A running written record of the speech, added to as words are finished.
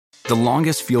The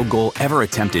longest field goal ever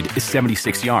attempted is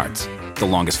 76 yards. The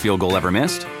longest field goal ever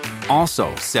missed?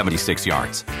 Also 76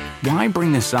 yards. Why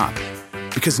bring this up?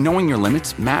 Because knowing your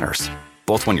limits matters,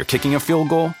 both when you're kicking a field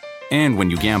goal and when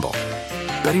you gamble.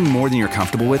 Betting more than you're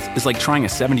comfortable with is like trying a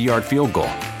 70-yard field goal.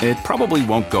 It probably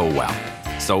won't go well.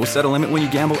 So set a limit when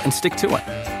you gamble and stick to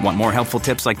it. Want more helpful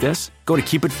tips like this? Go to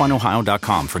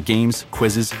keepitfunohio.com for games,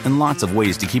 quizzes, and lots of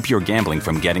ways to keep your gambling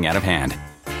from getting out of hand.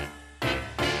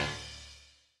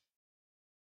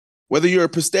 Whether you're a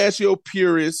pistachio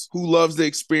purist who loves the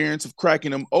experience of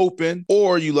cracking them open,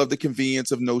 or you love the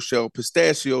convenience of no-shell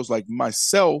pistachios like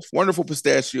myself, Wonderful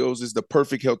Pistachios is the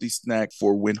perfect healthy snack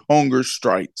for when hunger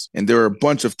strikes. And there are a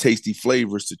bunch of tasty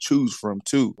flavors to choose from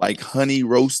too, like honey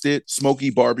roasted, smoky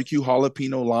barbecue,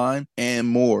 jalapeno lime, and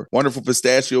more. Wonderful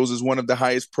Pistachios is one of the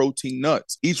highest protein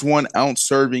nuts. Each 1 ounce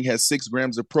serving has 6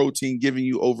 grams of protein, giving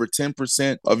you over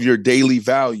 10% of your daily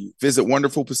value. Visit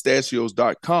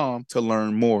wonderfulpistachios.com to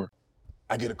learn more.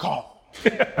 I get a call.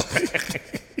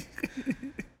 It's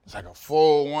like a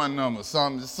 401 number,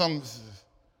 something.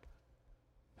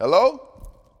 Hello?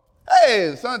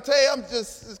 Hey, Sante,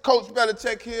 it's Coach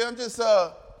Belichick here. I'm just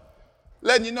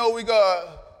letting you know we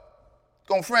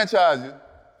gonna franchise you.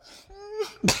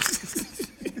 What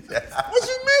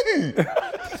you mean? You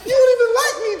don't even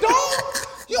like me, dog.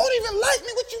 You don't even like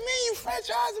me. What you mean you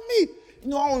franchising me? You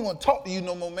know, I don't even want to talk to you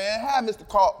no more, man. Have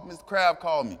Mr. Crab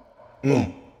call me.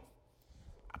 Boom.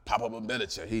 Pop up on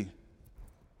Belichick. He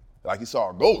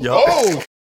saw a ghost. Yo. Oh!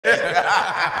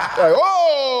 Like,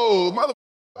 whoa, mother.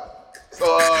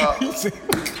 So,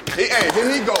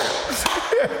 here he go.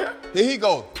 Here he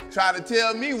go. Trying to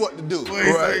tell me what to do.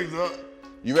 Right.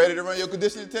 You ready to run your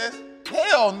conditioning test?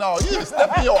 Hell no, you just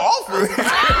step in your office.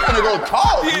 I'm gonna go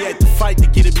talk. We had to fight to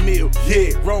get a meal.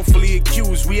 Yeah, wrongfully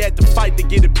accused. We had to fight to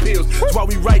get appeals. That's why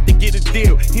we right to get a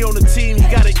deal. He on the team, he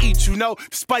gotta eat, you know.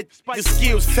 Despite the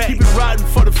skills, keep it riding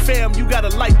for the fam. You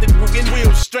gotta light the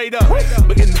wheels straight up.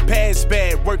 But in the past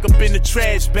bad, work up in the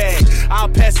trash bag. I'll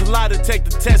pass a lot to take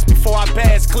the test before I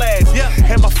pass class.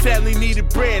 And my family needed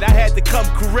bread, I had to come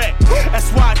correct. That's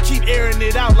why I keep airing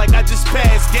it out like I just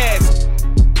passed gas.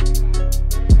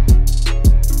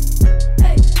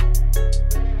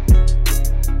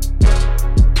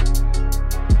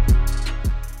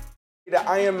 The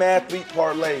I Am Athlete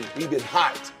parlay. We've been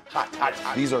hot.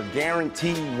 These are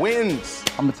guaranteed wins.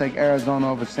 I'm gonna take Arizona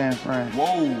over San Fran.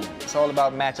 Whoa. It's all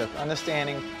about matchups,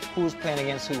 understanding who's playing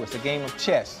against who. It's a game of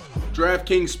chess.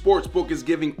 DraftKings Sportsbook is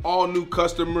giving all new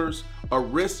customers a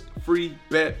risk-free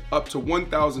bet up to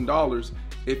 $1,000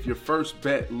 if your first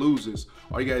bet loses.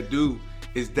 All you gotta do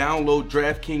is download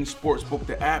DraftKings Sportsbook,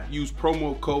 the app. Use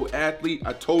promo code ATHLETE.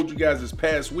 I told you guys this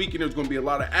past weekend there's going to be a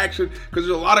lot of action because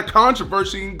there's a lot of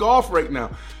controversy in golf right now.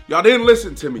 Y'all didn't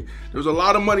listen to me. There's a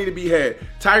lot of money to be had.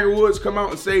 Tiger Woods come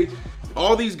out and say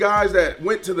all these guys that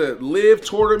went to the LIV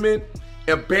tournament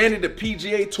abandoned the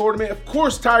PGA tournament. Of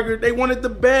course, Tiger, they wanted the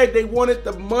bag. They wanted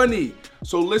the money.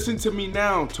 So listen to me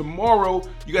now. Tomorrow,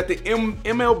 you got the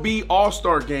MLB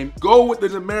All-Star Game. Go with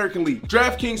the American League.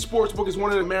 DraftKings Sportsbook is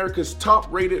one of America's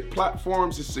top-rated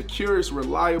platforms. It's secure, it's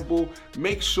reliable.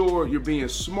 Make sure you're being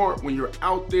smart when you're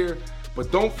out there.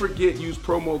 But don't forget, use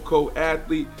promo code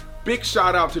ATHLETE. Big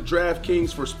shout out to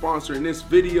DraftKings for sponsoring this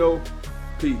video.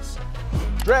 Peace.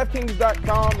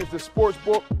 DraftKings.com is the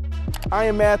sportsbook. I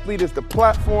Am Athlete is the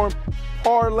platform.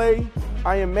 Parlay.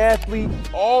 I Am Athlete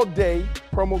all day.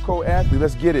 Promo code ATHLETE.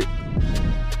 Let's get it.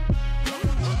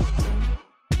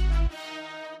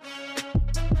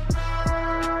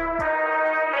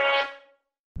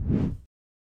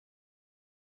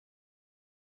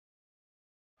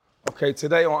 Okay,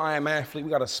 today on I Am Athlete,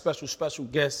 we got a special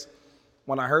guest.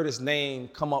 When I heard his name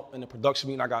come up in the production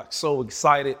meeting, I got so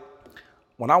excited.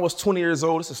 When I was 20 years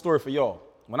old, this is a story for y'all.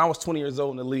 When I was 20 years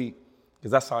old in the league,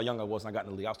 because that's how young I was when I got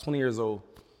in the league. I was 20 years old,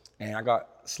 and I got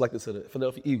selected to the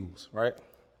Philadelphia Eagles, right?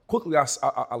 Quickly,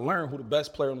 I learned who the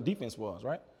best player on the defense was,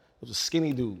 right? It was a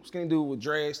skinny dude with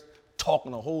dreads,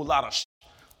 talking a whole lot of shit.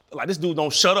 Like, this dude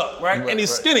don't shut up, right? And he's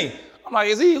skinny. I'm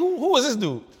like, who is this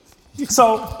dude?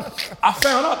 So I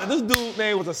found out that this dude's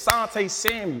name was Asante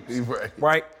Samuels,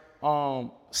 right?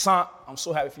 Sant, I'm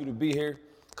so happy for you to be here,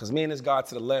 because me and this guy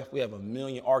to the left, we have a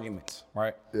million arguments,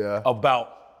 right? Yeah.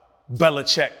 About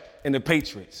Belichick and the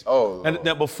Patriots. Oh. And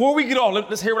now, before we get on,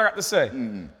 let's hear what I got to say.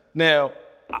 Mm-hmm. Now,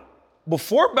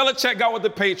 before Belichick got with the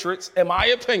Patriots, in my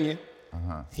opinion,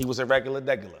 he was a regular,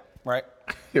 right?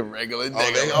 Irregular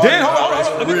Then,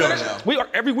 hold on.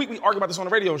 Every week we argue about this on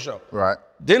the radio show. Right.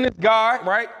 Then this guy,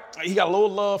 right, he got a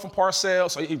little love from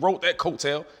Parcells, so he wrote that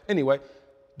coattail. Anyway,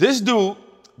 this dude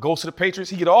goes to the Patriots.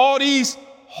 He get all these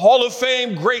Hall of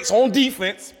Fame greats on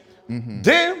defense. Mm-hmm.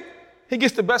 Then He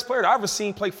gets the best player that I've ever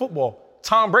seen play football,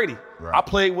 Tom Brady. Right. I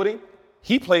played with him.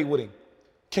 He played with him.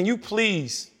 Can you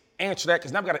please answer that?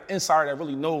 Because now we got an insider that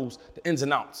really knows the ins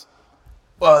and outs.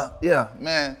 Well, yeah,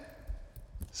 man.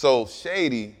 So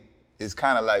Shady is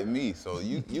kind of like me. So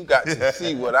you got to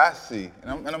see what I see,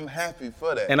 and I'm happy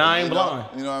for that. And I ain't You know-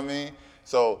 blind. You know what I mean?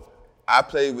 So I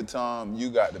played with Tom. You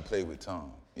got to play with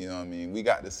Tom. You know what I mean? We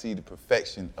got to see the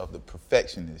perfection of the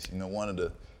perfectionist. You know, one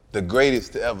of the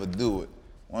greatest to ever do it.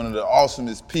 One of the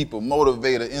awesomest people,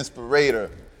 motivator,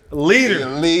 inspirator.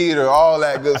 Leader, all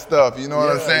that good stuff. You know what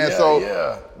I'm saying?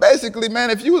 So basically, man,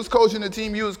 if you was coaching the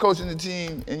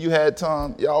team, and you had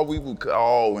Tom, y'all, we would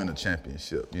all win a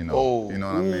championship. You know, you know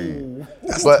what I mean?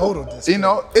 That's but total disrespect. you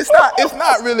know, it's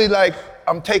not really like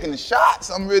I'm taking the shots.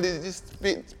 I'm really just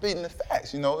speaking the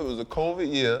facts. You know, it was a COVID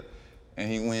year,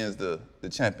 and he wins the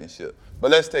championship.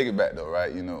 But let's take it back though,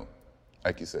 right? You know,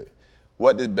 like you say,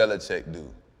 what did Belichick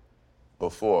do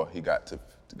before he got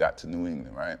to New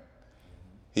England, right?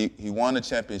 He won the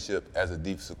championship as a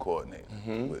defensive coordinator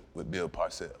with Bill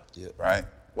Parcells, right?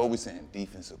 What we saying?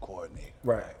 Defensive coordinator,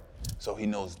 Right. So he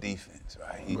knows defense,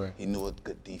 right? He knew a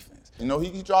good defense. You know,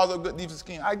 he draws a good defense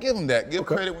scheme. I give him that. Give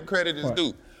credit when credit is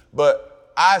due.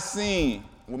 But I seen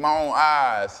with my own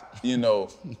eyes, you know,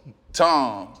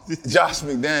 Tom, Josh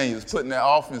McDaniels putting that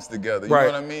offense together. You know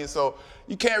what I mean? So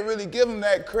you can't really give him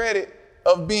that credit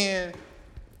of being,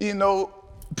 you know,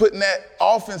 putting that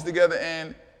offense together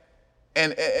and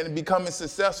becoming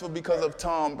successful because of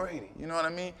Tom Brady. You know what I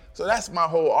mean? So that's my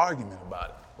whole argument about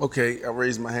it. Okay, I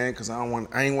raised my hand because I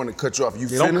ain't want to cut you off. You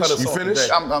don't finished? cut us You off finished?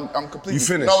 today. I'm completely. You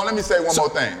finished? No, let me say one more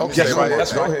thing. Let me say one more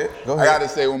thing. Go ahead. I got to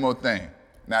say one more thing.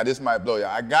 Now, this might blow you.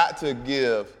 I got to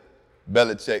give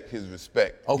Belichick his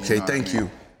respect. Okay, know what thank I mean?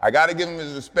 you. I got to give him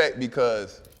his respect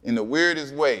because in the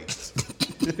weirdest way,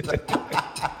 it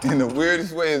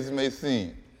may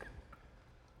seem,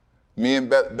 me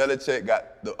and Belichick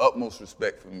got the utmost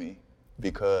respect for me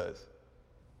because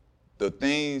the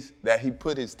things that he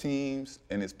put his teams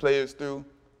and his players through,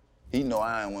 he know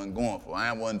I ain't one going for.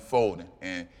 I ain't one folding.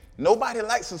 And nobody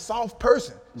likes a soft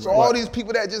person. So all these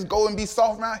people that just go and be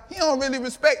soft now, he don't really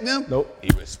respect them. Nope. He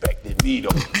respected me though.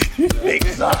 Big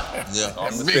time. Yeah.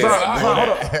 Hold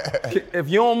on. If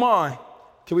you don't mind,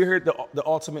 can we hear the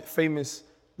ultimate famous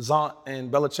Zont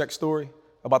and Belichick story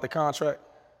about the contract?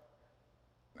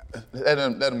 Let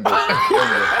him go.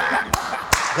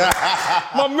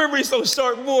 My memory's so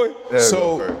sharp, boy.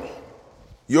 So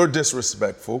you're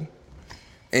disrespectful.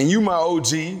 And you my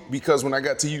OG because when I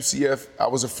got to UCF, I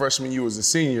was a freshman, you was a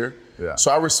senior. Yeah.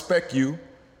 So I respect you,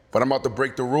 but I'm about to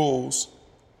break the rules.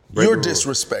 Break You're the rules.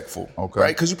 disrespectful, Okay.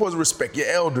 right? Because you're supposed to respect your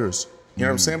elders. You know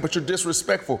what I'm saying? But you're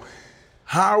disrespectful.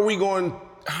 How are we going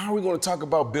to talk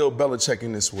about Bill Belichick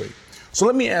in this way? So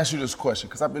let me ask you this question,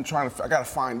 because I've been I got to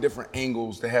find different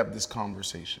angles to have this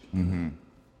conversation.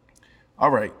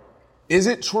 All right. Is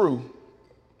it true,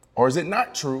 or is it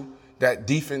not true, that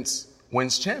defense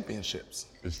wins championships?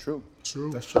 It's true.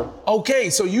 That's true. Okay,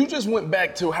 so you just went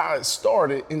back to how it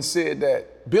started and said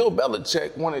that Bill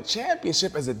Belichick won a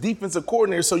championship as a defensive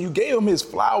coordinator, so you gave him his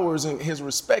flowers and his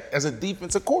respect as a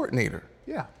defensive coordinator.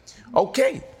 Yeah.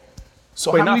 Okay.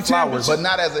 So Wait, how not many flowers, But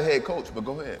not as a head coach, but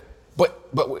go ahead.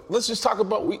 But let's just talk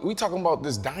about, we talking about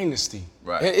this dynasty.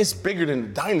 Right. It's bigger than the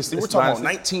dynasty. We're It's talking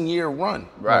dynasty. about 19-year run.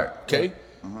 Right. Okay?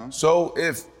 So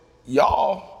if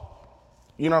y'all,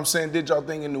 you know what I'm saying, did y'all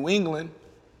thing in New England,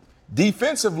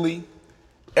 defensively,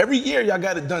 every year y'all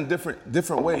got it done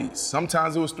different ways.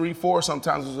 Sometimes it was 3-4,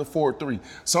 sometimes it was a 4-3.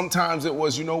 Sometimes it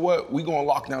was, you know what, we gonna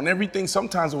lock down everything.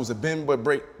 Sometimes it was a bend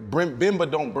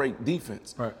but don't break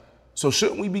defense. Right. So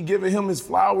shouldn't we be giving him his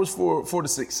flowers for the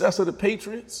success of the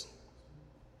Patriots?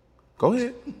 Go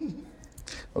ahead.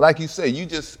 Like you say, you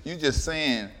just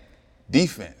saying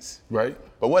defense. Right.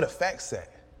 But what the facts say?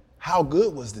 How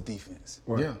good was the defense?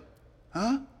 Yeah.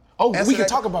 Huh? Oh, Answer we can that.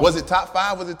 talk about Was it top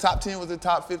 5? Was it top 10? Was it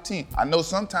top 15? I know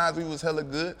sometimes we was hella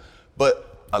good,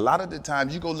 but a lot of the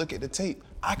times you go look at the tape,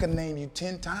 I can name you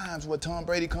 10 times what Tom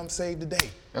Brady come save today.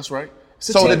 That's right.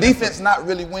 So the defense not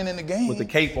really winning the game. With the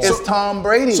cape on. It's Tom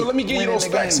Brady. So let me give you winning those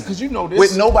the facts, game. because you know this.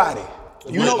 With nobody.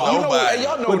 You know, hey,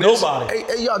 y'all know With this. nobody.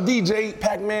 Hey, y'all DJ,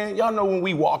 Pac-Man, y'all know when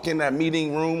we walk in that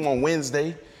meeting room on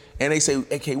Wednesday and they say,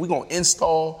 okay, we're going to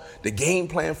install the game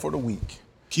plan for the week.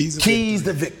 Keys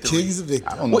to victory. Keys to victory.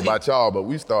 I don't know about y'all, but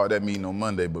we started that meeting on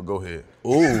Monday, but go ahead.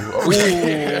 Ooh.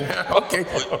 Okay.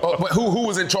 But who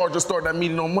was in charge of starting that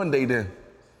meeting on Monday then?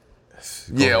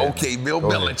 Yeah, okay, Bill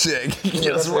Belichick.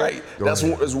 That's right. That's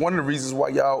one of the reasons why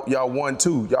y'all won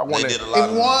too. Y'all won it. It's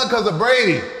one because of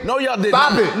Brady. No, y'all did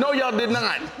Stop not. it. No, y'all did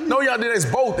not. No, y'all did. It's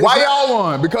both. Why y'all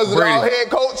won? Because of our head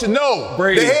coach? No.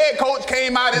 Brady. The head coach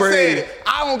came out and said,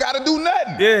 I don't got to do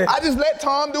nothing. Yeah. I just let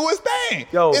Tom do his thing.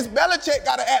 Yo. It's Belichick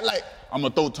got to act like, I'm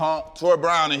going to throw Troy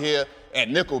Brown in here at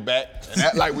nickelback and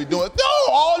act like we doing.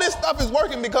 No, all this stuff is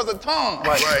working because of Tom.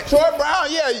 Right. Troy Brown,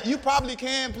 yeah, you probably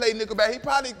can play nickelback. He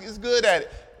probably is good at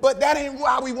it. But that ain't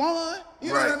how we won.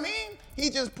 You know what I mean? He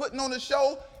just putting on the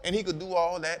show, and he could do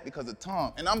all that because of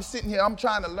Tom. And I'm sitting here, I'm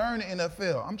trying to learn the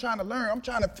NFL. I'm trying to learn. I'm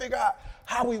trying to figure out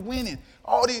how we winning.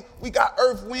 We got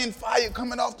earth, wind, fire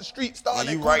coming off the street,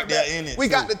 starting. You right there in it. We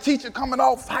got the teacher coming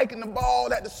off, hiking the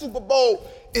ball at the Super Bowl.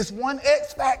 It's one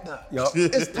X factor.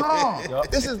 It's Tom.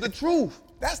 This is the truth.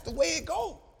 That's the way it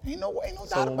go. Ain't no doubt about it.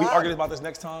 So when we argue about this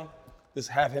next time, just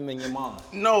have him in your mind.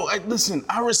 No, listen,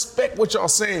 I respect what y'all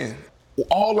saying.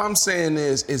 All I'm saying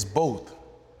is both.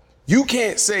 You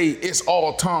can't say it's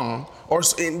all Tom,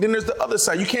 and then there's the other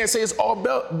side. You can't say it's all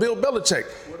Bill Belichick.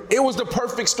 It was the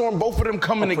perfect storm, both of them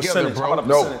coming together, bro.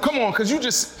 No. Come on, because you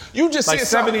just like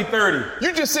said 70-30.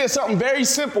 You just said something very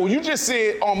simple. You just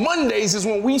said on Mondays is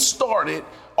when we started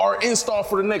our install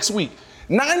for the next week.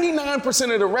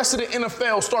 99% of the rest of the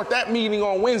NFL start that meeting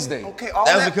on Wednesday. Okay,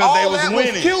 That's because they was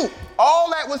winning. Cute. All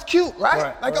that was cute,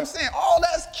 right? I'm saying, all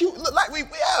that's cute. Look like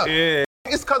yeah.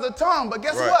 It's because of Tom, but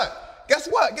guess what?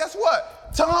 Guess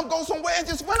what? Tom goes somewhere and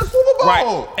just win a Super Bowl.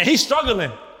 Right. And he's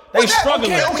struggling. They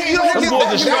struggling. Okay, you don't Those get boys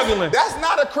that. are struggling. That's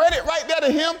not a credit right there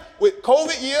to him. With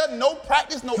COVID year, no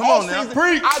practice, no offseason.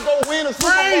 I go win a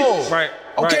Super Bowl. Right.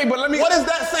 Okay, but let me. What is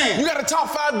that saying? You got a top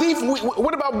 5 defense.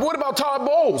 What about Todd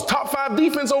Bowles? Top 5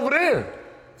 defense over there.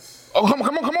 Oh, come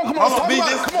on. Let's talk about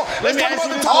it. Come on. Let's talk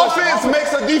about the offense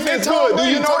makes a defense good. Do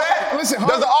you know that? Listen,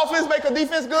 does the offense make a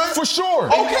defense good? For sure.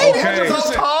 Okay.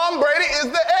 So Tom Brady is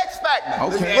the X factor.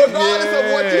 Okay. Regardless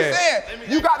of what you're saying.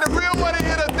 You got the real one in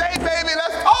here today, baby.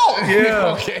 Let's talk.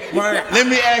 Yeah. Okay. Right. Let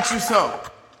me ask you something.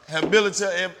 Have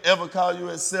Belichick ever called you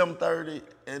at 7:30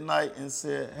 at night and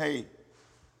said, hey,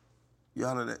 you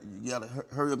gotta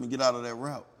hurry up and get out of that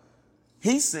route?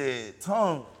 He said,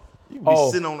 Tom, you be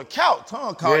sitting on the couch.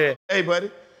 Tom called you. Hey,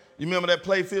 buddy, you remember that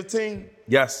play 15?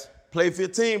 Yes. Play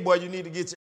 15, boy, you need to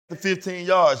get your 15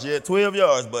 yards. Yeah, 12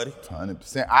 yards, buddy.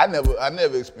 100%. I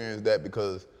never experienced that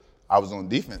because I was on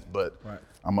defense, but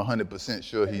I'm 100%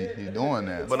 sure he's doing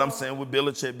that. But I'm saying with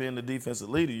Belichick being the defensive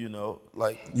leader, you know,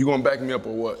 like. You gonna back me up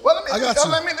or what? Well, let me I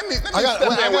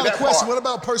got a question. What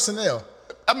about personnel?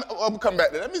 I'm gonna come back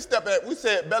to that. Let me step back. We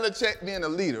said Belichick being a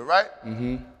leader, right?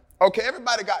 Mm-hmm. Okay,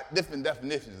 everybody got different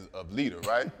definitions of leader,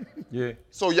 right? Yeah.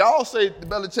 So y'all say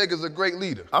Belichick is a great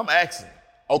leader. I'm asking.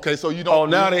 Okay, so you don't. Oh,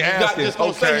 now they you're asking. not just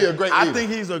gonna say he's a great leader. I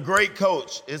think he's a great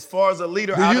coach. As far as a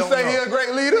leader, Do I you don't say know. he's a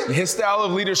great leader? His style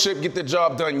of leadership get the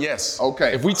job done, yes.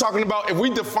 Okay. If we defining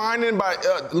by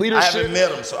leadership. I haven't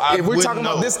met him, so I If we're wouldn't talking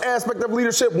know. about this aspect of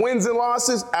leadership, wins and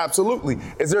losses, absolutely.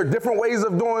 Is there different ways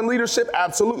of doing leadership?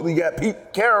 Absolutely. You got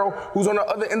Pete Carroll, who's on the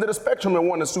other end of the spectrum and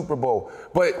won a Super Bowl.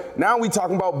 But now we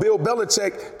talking about Bill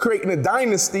Belichick creating a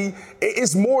dynasty.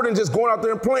 It's more than just going out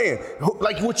there and playing.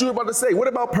 Like what you were about to say. What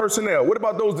about personnel? What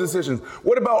about those decisions?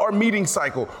 What about our meeting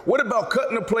cycle? What about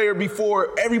cutting a player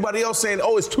before everybody else saying,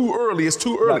 oh, it's too early, it's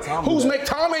too early?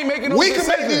 Tom ain't making those We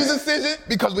decisions. can make these decisions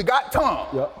because we got Tom.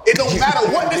 Yep. It don't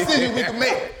matter what decision we can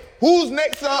make. Who's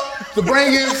next up to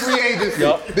bring in free agency?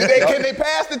 Can they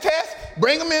pass the test?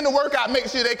 Bring them in to work out, make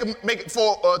sure they can make it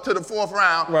to the fourth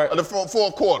round or the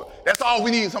fourth quarter. That's all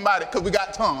we need, somebody, because we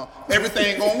got Tom.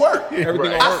 Everything gonna work.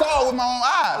 I saw it with my own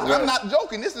eyes. I'm not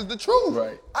joking. This is the truth.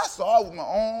 I saw it with my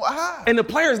own eyes. And the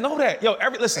players know that. Yo,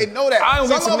 listen. They know that. I don't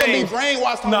get some of them names. be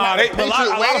brainwashed on Nah, that a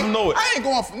lot of them know it. I ain't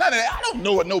going for none of that. I don't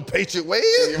know what no Patriot way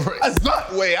is. A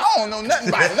Zunt way. I don't know nothing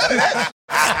about none of that.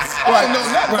 I don't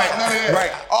know nothing about none of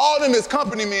that. All them is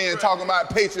company men talking about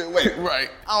Patriot way.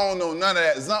 I don't know none of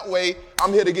that. Zunt way.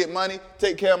 I'm here to get money,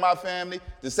 take care of my family.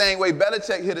 The same way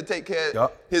Belichick here to take care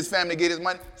of his family, get his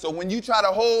money. So when you try to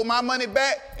hold my money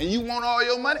back and you want all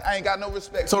your money, I ain't got no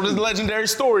respect. So this legendary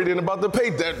story then about the pay,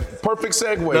 that perfect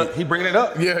segue. He bringing it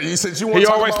up. Yeah, you said you want He to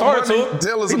talk already about started money. to.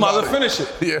 Tell us He might about as well finish it.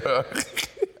 Yeah.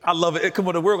 I love it. Come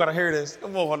on, the world gotta hear this.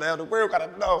 Come on now, the world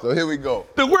gotta know. So here we go.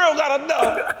 The world gotta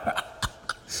know.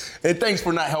 And thanks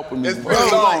for not helping me. It's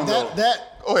pretty long, though.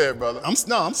 That Go ahead, brother. I'm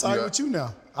siding with you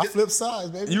now. I flip sides,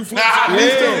 baby. You flip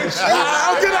sides.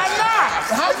 How could I not?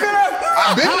 How could I?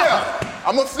 I've been there.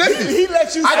 I'm a flip it. He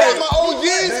let you I say. got my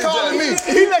OGs calling me.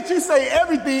 He let you say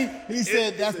everything. He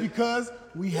said that's because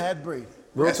we had Brady.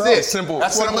 Real That's talk. it. Simple.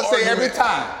 That's what I'm simple gonna say every argument.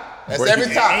 time. That's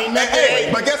every time. Hey,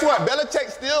 but guess what? Belichick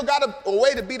still got a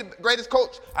way to be the greatest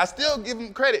coach. I still give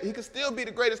him credit. He could still be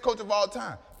the greatest coach of all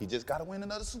time. He just got to win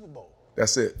another Super Bowl.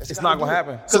 That's it. It's not gonna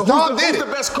happen. So Tom did it. Who's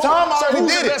the best coach? Tom already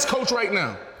who's did the it. best coach right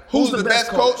now? Who's the best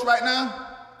coach right now?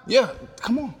 Yeah,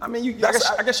 come on. I mean,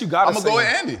 I guess you gotta. I'm gonna go with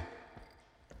Andy.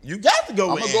 You got to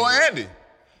go with I'm gonna go with Andy.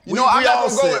 You know, I'm not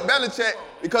gonna go with Belichick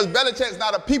because Belichick's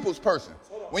not a people's person.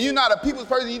 When you're not a people's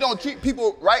person, you don't treat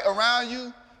people right around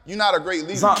you. You're not a great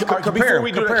leader. Compare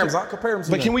him.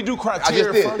 But can we do criteria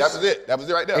I just did. first? That was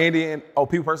it right there. Andy and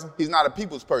people person. He's not a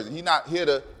people's person. He's not here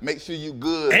to make sure you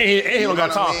good. And he don't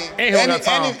got time.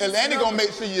 Andy gonna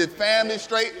make sure your family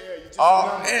straight.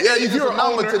 Yeah, you just a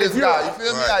number to this guy. You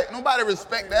feel me? Like nobody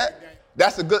respect that.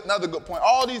 That's another good point.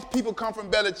 All these people come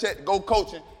from Belichick to go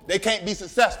coaching. They can't be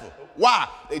successful. Why?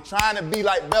 They trying to be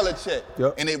like Belichick,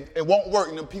 and it won't work,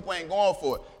 and the people ain't going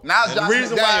for it. Now, the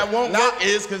reason why it won't work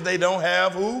is because they don't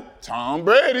have who? Tom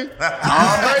Brady.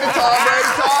 Tom Brady.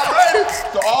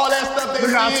 So all that stuff they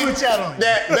see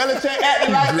that Belichick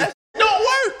acting like, that don't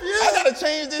work. I gotta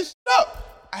change this shit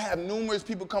up. I have numerous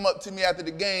people come up to me after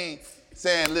the game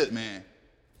saying, look, man,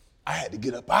 I had to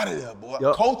get up out of there, boy.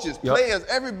 Coaches, players,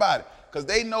 everybody. Because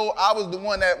they know I was the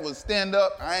one that would stand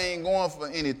up. I ain't going for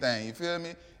anything, you feel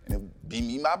me? And it be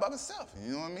me by myself,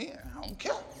 you know what I mean? I don't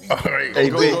care. All right,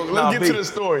 let's get to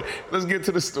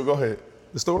the story. Go ahead.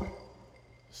 The story?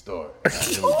 Story.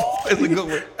 It's a good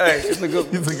one. Hey, it's a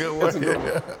good one. All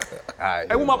right.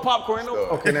 Hey, where my popcorn?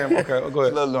 Okay, go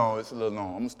ahead. It's a little long.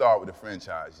 I'm gonna start with the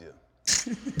franchise here.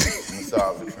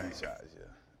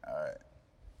 All right.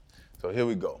 So here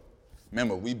we go.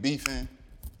 Remember, we beefing.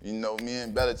 You know, me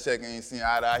and Belichick ain't seen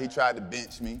eye to eye. He tried to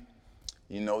bench me.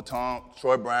 You know,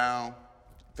 Troy Brown,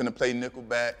 finna play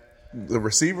nickelback. The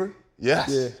receiver? Yes.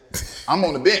 Yeah. I'm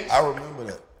on the bench. I remember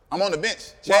that. I'm on the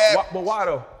bench. Chad. But why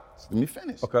though? Let me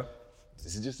finish. Okay.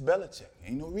 This is just Belichick.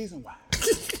 Ain't no reason why.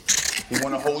 He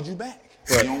want to hold you back.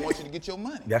 Right. He don't want you to get your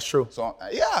money. That's true. So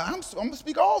I'm gonna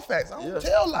speak all facts. I don't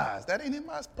tell lies. That ain't in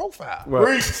my profile.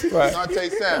 Right. Dante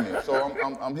Samuel. So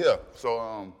I'm here.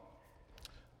 So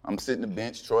I'm sitting the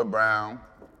bench. Troy Brown,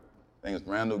 I think it's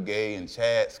Randall Gay and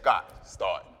Chad Scott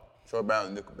starting. Troy Brown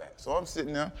and Nickelback. So I'm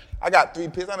sitting there. I got 3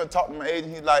 picks. I done talked to my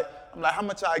agent. I'm like, how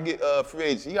much I get free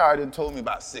agency? He already told me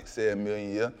about 6-7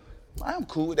 million a year. I'm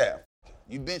cool with that.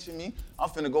 You benching me? I'm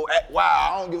finna go act wild.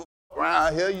 I don't give a fuck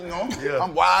around here, you know. Yeah.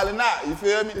 I'm wilding out. You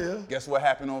feel me? Yeah. Guess what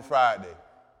happened on Friday?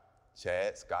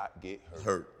 Chad Scott get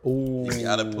hurt. Ooh. He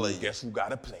gotta play. Guess who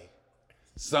gotta play?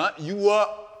 Son, you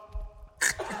up.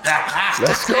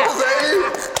 Let's go, baby.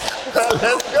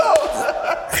 Let's go.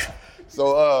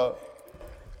 So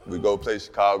we go play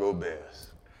Chicago Bears.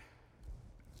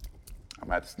 I'm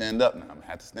gonna have to stand up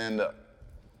now.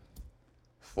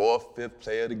 4th, 5th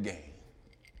play of the game.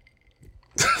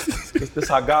 This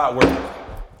how God works.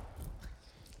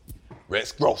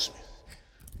 Rex Grossman.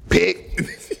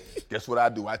 Pick. Guess what I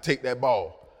do? I take that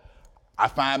ball. I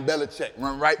find Belichick,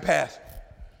 run right past me.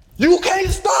 You can't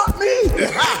stop me!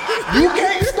 You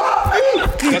can't stop me!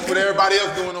 That's what everybody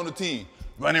else doing on the team.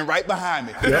 Running right behind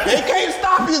me. Yep. They can't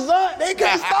stop you, son. They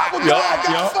can't stop what God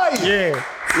got for you.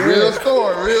 Yeah. Real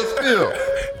story, real spill.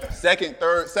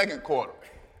 Second quarter.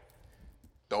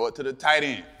 Throw it to the tight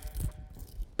end.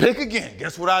 Pick again.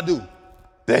 Guess what I do?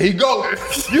 There he go.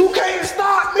 You can't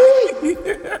stop me.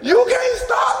 You can't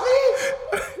stop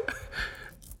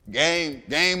me.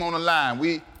 Game on the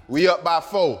line. We up by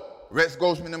 4. Rex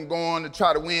Grossman them going to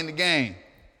try to win the game.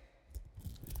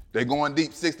 They going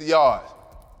deep, 60 yards.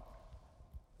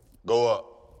 Go up.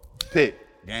 Pick.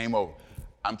 Game over.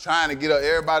 I'm trying to get up.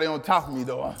 Everybody on top of me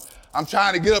though. I'm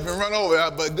trying to get up and run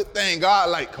over, but good thing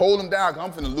God hold him down, cause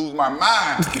I'm finna lose my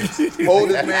mind. Hold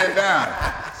this man down.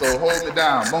 So hold me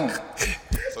down, boom.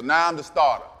 So now I'm the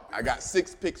starter. I got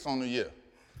 6 picks on the year.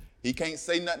 He can't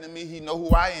say nothing to me. He know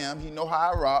who I am. He know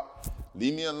how I rock.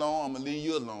 Leave me alone, I'm gonna leave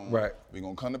you alone. Right. We're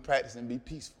gonna come to practice and be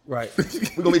peaceful. Right.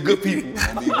 We're gonna be good people.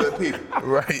 We're gonna be good people.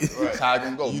 Right. That's how it's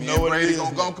gonna go. Me and Brady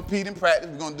gonna compete in practice.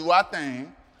 We're gonna do our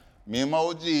thing. Me and my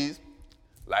OGs,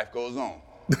 life goes on.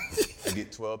 I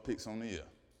get 12 picks on the year.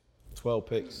 12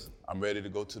 picks. I'm ready to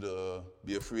go to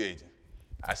be a free agent.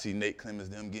 I see Nate Clemens,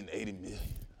 them getting 80 million.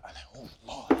 I'm like, oh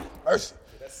Lord, mercy.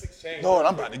 That's 6 change. Lord,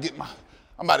 I'm about to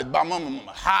buy my mama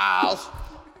a house.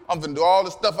 I'm gonna do all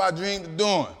the stuff I dreamed of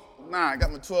doing. Nah, I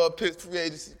got my 12 picks, free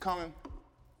agency coming.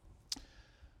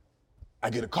 I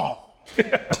get a call.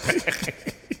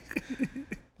 It's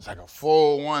like a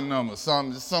 401 number,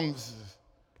 something.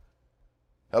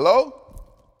 Hello?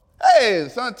 Hey,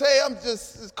 Sante,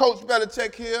 it's Coach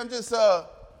Belichick here. I'm just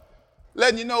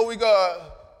letting you know we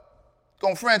gonna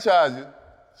franchise you.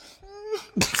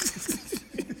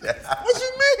 What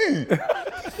you mean? You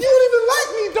don't even like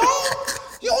me, dog.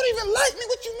 You don't even like me.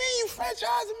 What you mean you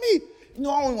franchising me? You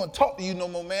know, I don't even want to talk to you no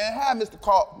more, man. Have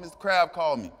Mr. Crab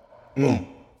call me. Boom.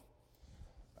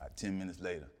 About 10 minutes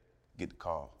later, get the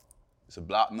call. It's a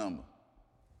block number.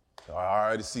 So I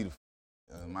already see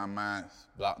in my mind,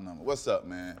 block number. What's up,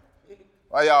 man?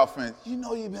 Why y'all friends? You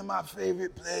know you been my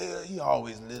favorite player. He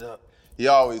always lit up. He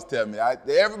always tell me,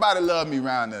 everybody love me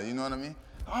around there, you know what I mean?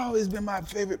 Always been my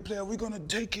favorite player. We're gonna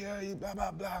take care of you, blah,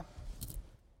 blah, blah.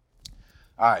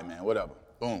 All right, man, whatever.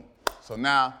 Boom. So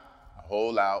now I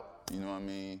hold out, you know what I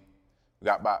mean?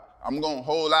 I'm gonna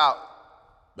hold out,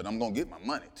 but I'm gonna get my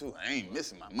money too. I ain't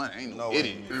missing my money, I ain't no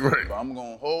idiot. Right. But I'm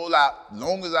gonna hold out as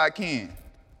long as I can.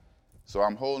 So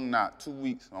I'm holding out 2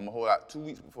 weeks. I'm gonna hold out 2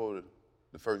 weeks before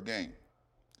the first game.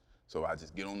 So I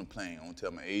just get on the plane. I don't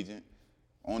tell my agent.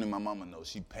 Only my mama knows.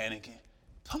 She panicking.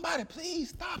 Somebody please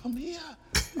stop him here.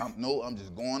 I'm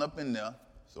just going up in there.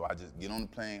 So I just get on the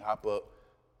plane, hop up,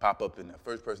 pop up in there.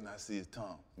 First person I see is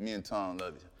Tom. Me and Tom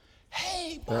love each other.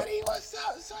 Hey, buddy, what's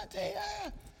up, Sante?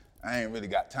 I ain't really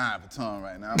got time for Tom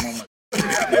right now. I'm on my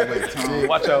wait, Tom.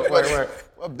 Watch out, where?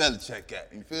 Where Belichick at?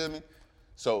 You feel me?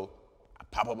 So I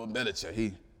pop up on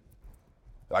Belichick.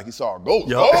 Like he saw a ghost.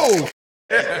 Yo. Oh!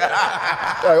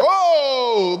 Like,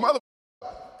 oh, mother.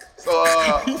 So,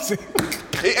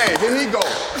 here he go.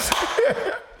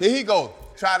 Here he go.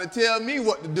 Try to tell me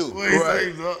what to do.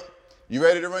 Right. You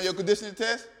ready to run your conditioning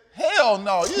test? Hell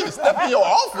no. You just step in your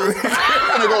office. You're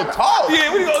gonna go talk.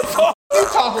 Yeah, we gonna talk. You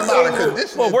talking about a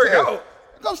conditioning work test. out.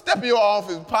 Go step in your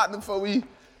office, partner, before we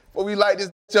light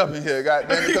this up in here,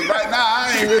 goddamn. Because right now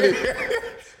I ain't really.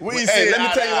 Hey, let me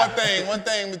tell you one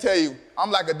thing. Let me tell you. I'm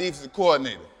like a defensive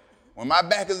coordinator. When my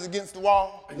back is against the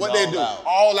wall, what they do?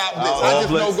 All out blitz. I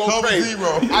just go crazy.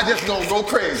 I just go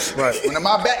crazy. Right. When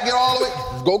my back get all the way,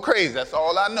 just go crazy. That's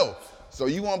all I know. So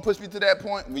you want to push me to that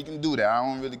point? We can do that. I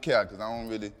don't really care because I don't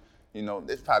really,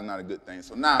 it's probably not a good thing.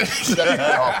 So now, step into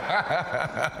the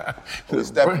office. We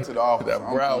step into the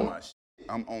office.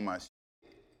 I'm on my shit.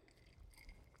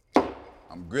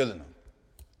 I'm grilling him.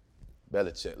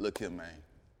 Belichick, look here, man.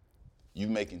 You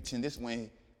making 10. This when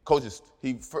coaches,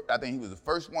 I think he was the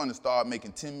first one to start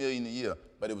making $10 million a year,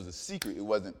 but it was a secret. It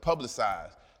wasn't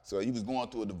publicized. So he was going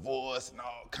through a divorce and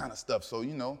all kind of stuff. So,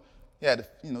 he had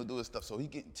to, do his stuff. So he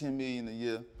getting $10 million a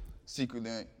year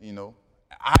secretly,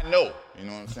 I know, you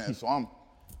know what I'm saying? So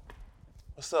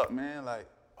what's up, man? Like,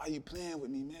 why you playing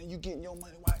with me, man? You getting your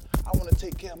money? Why? I want to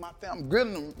take care of my family. I'm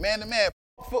grilling them man to man,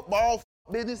 football,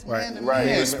 business, man to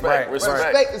man.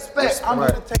 Respect. I'm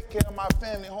gonna take care of my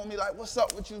family, homie. Like, what's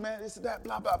up with you, man? This and that,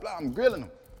 blah, blah, blah. I'm grilling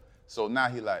him. So now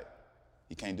he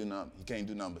can't do nothing. He can't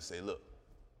do nothing but say, look,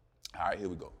 all right, here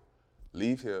we go.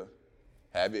 Leave here,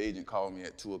 have your agent call me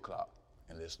at 2 o'clock,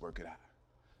 and let's work it out.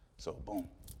 So boom,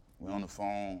 we're on the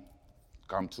phone,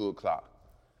 come 2 o'clock.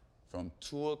 From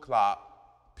 2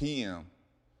 o'clock p.m.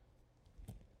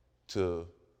 to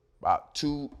about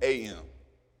 2 a.m.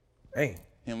 Hey.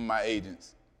 Him and my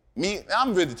agents.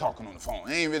 I'm really talking on the phone.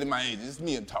 It ain't really my agent, it's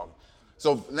me I'm talking.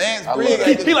 So Lance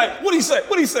Briggs. He like, what'd he say?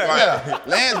 Yeah.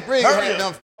 Lance Briggs had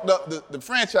done the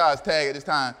franchise tag at this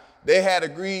time. They had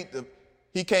agreed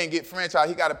he can't get franchise.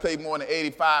 He got to play more than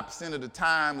 85% of the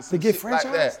time or some to get shit franchise?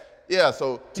 like that. Yeah,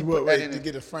 so he put that in. To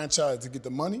get a franchise, to get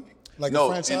the money? Like no, a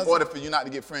franchise? in order for you not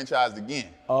to get franchised again.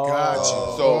 Oh. Gotcha.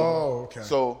 Okay.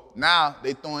 So now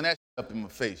they throwing that shit up in my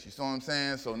face. You see what I'm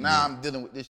saying? So now I'm dealing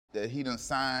with this shit that he done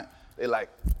signed. They like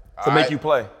to make you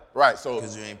play. Right. So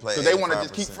you ain't play so they want to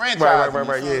just keep franchising. Right. You know what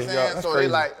I'm saying? That's so crazy.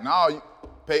 they like, no, you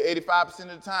pay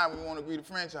 85% of the time. We want to agree to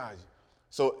franchise you.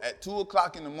 So at 2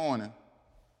 o'clock in the morning,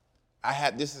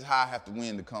 this is how I have to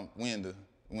win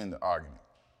the argument.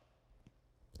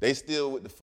 They still with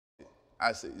the.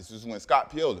 I said, this is when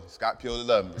Scott Pioli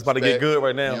loved me. It's about to get good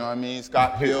right now. You know what I mean?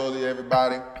 Scott Pioli,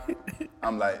 everybody.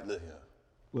 I'm like, look here.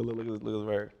 Look at this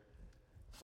bird.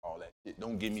 All that shit.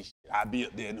 Don't give me shit. I'll be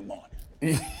up there in the morning.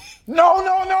 No.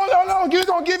 We're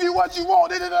going to give you what you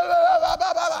want.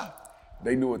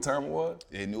 They knew what time it was?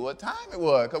 They knew what time it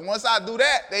was. Because once I do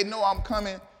that, they know I'm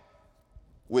coming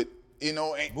with,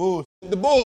 the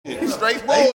bullshit. Straight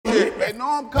bullshit. They know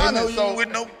I'm coming.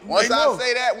 Once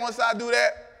I do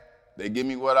that, they give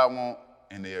me what I want,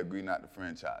 and they agree not to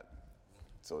franchise me.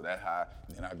 So that's how,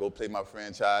 then I go play my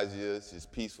franchise years. It's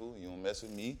peaceful. You don't mess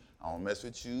with me. I don't mess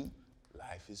with you.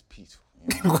 Life is peaceful.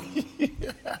 You know what I mean?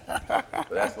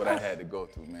 So that's what I had to go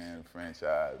through, man,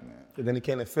 franchise, man. And then he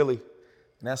came to Philly,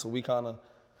 and that's when we kind of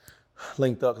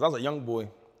linked up, because I was a young boy.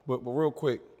 But real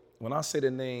quick, when I say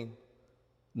the name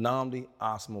Nnamdi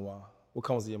Asomugha, what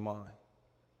comes to your mind?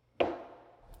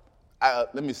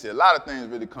 Let me see, a lot of things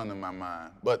really come to my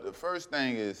mind. But the first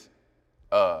thing is,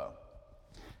 how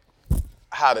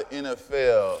the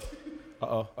NFL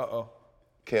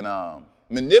can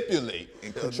manipulate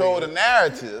and control the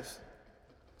narratives.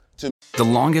 The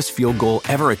longest field goal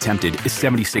ever attempted is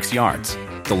 76 yards.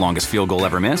 The longest field goal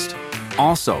ever missed?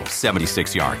 Also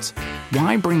 76 yards.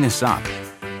 Why bring this up?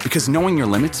 Because knowing your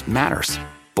limits matters,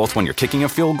 both when you're kicking a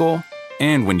field goal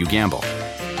and when you gamble.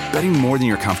 Betting more than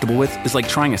you're comfortable with is like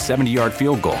trying a 70-yard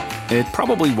field goal. It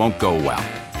probably won't go well.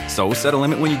 So set a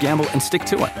limit when you gamble and stick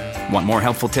to it. Want more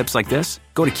helpful tips like this?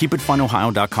 Go to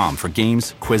keepitfunohio.com for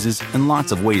games, quizzes, and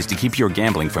lots of ways to keep your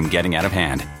gambling from getting out of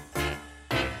hand.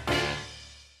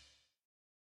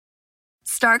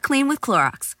 Start clean with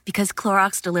Clorox, because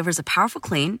Clorox delivers a powerful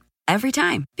clean every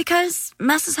time. Because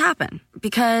messes happen.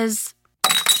 Because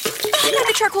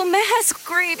the charcoal mask.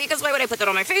 Great, because why would I put that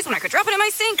on my face when I could drop it in my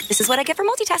sink? This is what I get for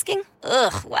multitasking.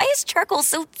 Ugh, why is charcoal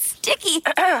so sticky?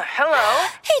 Hello?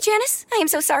 Hey, Janice. I am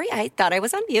so sorry. I thought I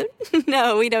was on mute.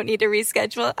 No, we don't need to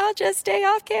reschedule. I'll just stay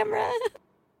off camera.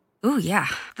 Ooh, yeah,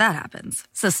 that happens.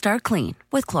 So start clean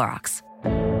with Clorox.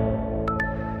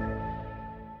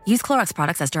 Use Clorox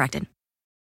products as directed.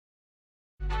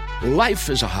 Life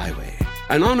is a highway,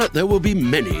 and on it there will be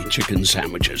many chicken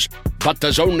sandwiches. But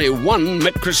there's only one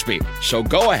McCrispy. So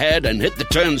go ahead and hit the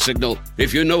turn signal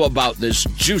if you know about this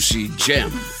juicy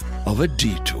gem of a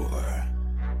detour.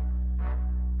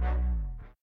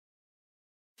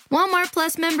 Walmart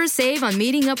Plus members save on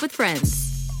meeting up with friends.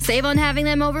 Save on having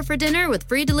them over for dinner with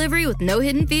free delivery with no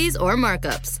hidden fees or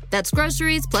markups. That's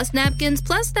groceries, plus napkins,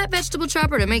 plus that vegetable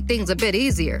chopper to make things a bit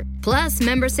easier. Plus,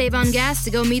 members save on gas to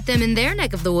go meet them in their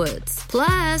neck of the woods.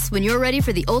 Plus, when you're ready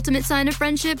for the ultimate sign of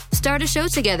friendship, start a show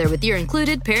together with your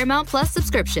included Paramount Plus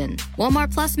subscription.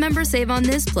 Walmart Plus members save on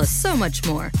this plus so much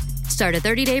more. Start a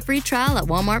 30-day free trial at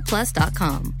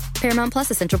walmartplus.com. Paramount Plus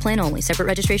Essential Plan only. Separate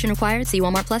registration required. See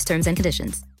Walmart Plus terms and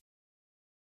conditions.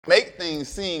 Make things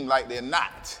seem like they're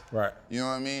not. Right. You know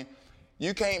what I mean?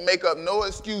 You can't make up no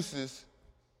excuses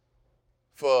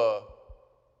for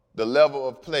the level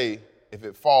of play if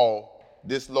it fall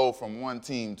this low from one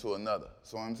team to another.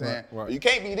 So what I'm saying? Right. You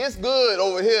can't be this good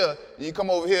over here, and you come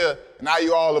over here, and now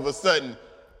you all of a sudden,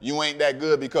 you ain't that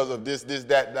good because of this,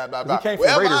 that, blah, blah.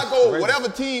 Wherever I go, whatever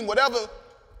team,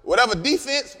 whatever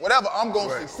defense, whatever, I'm going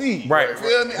to succeed. Right. You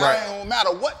feel me? Right. It don't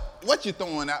matter what you're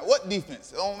throwing out, what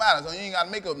defense, it don't matter. So you ain't got to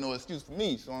make up no excuse for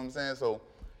me. So what I'm saying? So,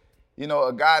 you know,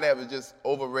 a guy that was just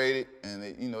overrated and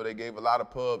they gave a lot of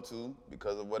pub to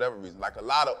because of whatever reason, like a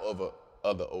lot of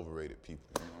other overrated people.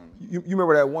 You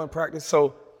remember that one practice?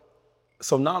 So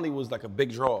Nolly was like a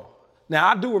big draw. Now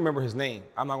I do remember his name.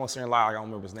 I'm not gonna sit and lie, I don't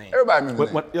remember his name. Everybody remembers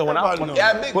his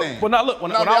name. When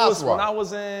I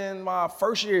was in my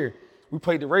first year, we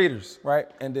played the Raiders, right?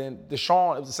 And then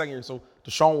Deshaun, it was the second year, so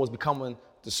Deshaun was becoming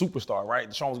the superstar, right?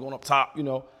 Deshaun was going up top,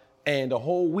 and the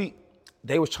whole week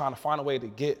they was trying to find a way to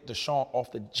get Deshaun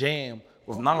off the jam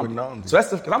with Nnamdi. So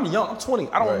that's because I'm young, I'm 20.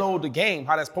 I don't know the game,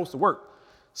 how that's supposed to work.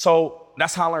 So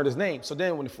that's how I learned his name. So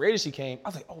then when the free agency came, I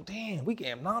was like, oh damn, we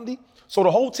gave Nnamdi. So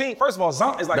the whole team, first of all,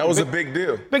 Zont is like that was a big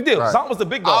deal. Big deal. Right. Zont was the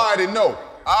big dog. I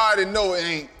already know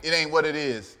it ain't what it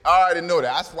is. I already know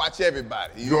that. I watch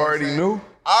everybody. You already knew?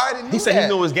 I already knew He said that.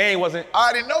 he knew his game wasn't.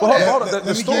 I already know Well, that. hold on.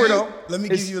 The story though. Let me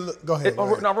give you a look. Go ahead. No,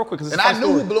 real quick, because and I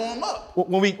knew who blew him up.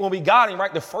 When we got him,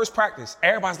 right, the first practice,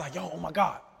 everybody's like, yo, oh my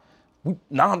God.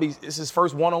 Nnamdi is his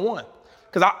first one-on-one.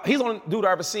 Because he's the only dude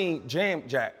I ever seen jam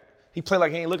Jack. He played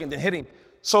like he ain't looking, then hit him.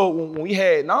 So when we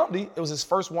had Nnamdi, it was his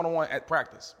first one-on-one at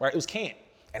practice, right? It was camp.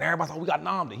 And everybody thought, we got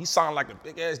Nnamdi. He signed like a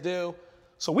big-ass deal.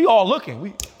 So we all looking.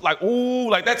 We like, ooh,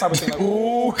 like that type of thing. Like,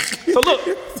 ooh. So look,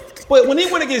 but when he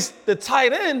went against the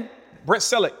tight end, Brent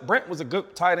Selleck. Brent was a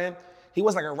good tight end. He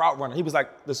wasn't like a route runner. He was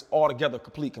like this all-together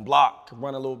complete, can block, can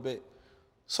run a little bit.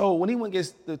 So when he went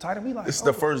against the tight end, we like, This is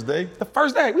the first day? The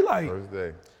first day, we like. First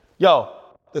day. Yo,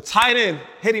 the tight end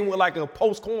hit him with like a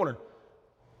post corner.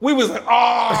 We was like,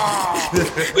 oh.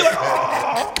 We like,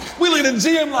 oh. We look at the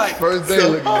gym like. First day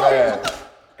looking bad.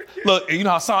 Look, you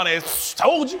know how Son is,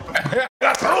 told you.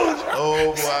 I told you.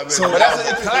 Oh, boy. So, but that's an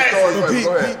interesting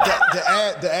story. Pete,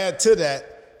 to add to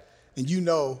that, and you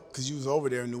know, because you was over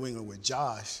there in New England with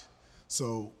Josh,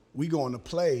 so we going to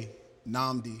play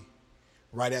Nnamdi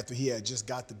right after he had just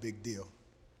got the big deal.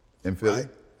 In Philly? Right?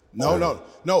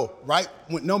 No. Right?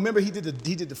 Remember he did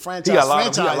the franchise.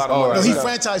 He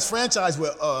franchised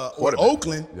with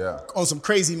Oakland on some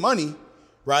crazy money,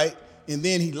 right? And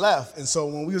then he left. And so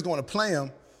when we was going to play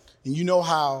him, and you know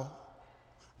how,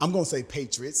 I'm going to say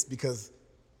Patriots because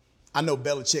I know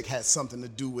Belichick had something to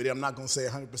do with it. I'm not going to say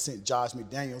 100% Josh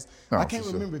McDaniels. I can't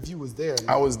remember if you was there.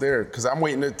 I was there because I'm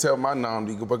waiting to tell my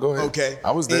Nnamdi, but go ahead. Okay. I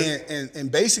was there.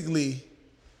 And basically,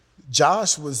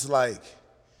 Josh was like,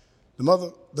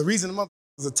 The reason the mother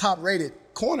is a top-rated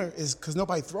corner is because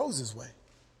nobody throws his way.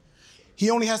 He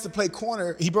only has to play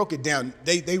corner. He broke it down.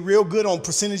 They real good on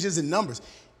percentages and numbers.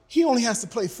 He only has to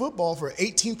play football for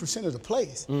 18% of the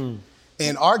plays.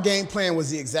 And our game plan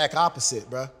was the exact opposite,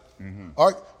 bro.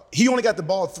 He only got the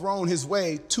ball thrown his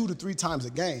way 2 to 3 times a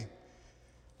game.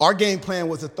 Our game plan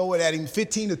was to throw it at him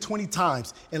 15 to 20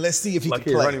 times, and let's see if he can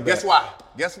play. Guess why?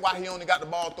 Guess why he only got the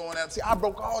ball thrown at him? See, I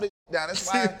broke all this down. That's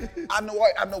why I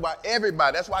know about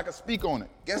everybody. That's why I can speak on it.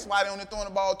 Guess why they only throwing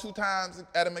the ball 2 times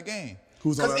at him a game?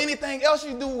 Because anything else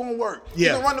you do won't work. You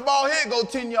can run the ball here, go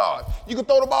 10 yards. You can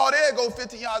throw the ball there, go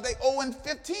 15 yards. They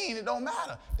 0-15. It don't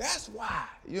matter. That's why.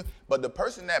 But the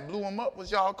person that blew him up was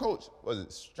y'all coach. Was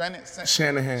it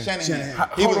Shanahan.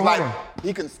 He was like,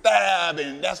 he can stab,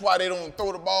 and that's why they don't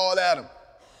throw the ball at him.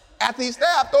 After he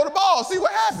stabbed, throw the ball. See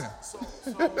what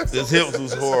happened. His hips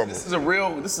was horrible.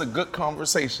 This is a good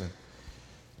conversation.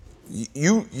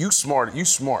 You smart,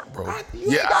 bro.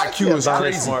 Your IQ is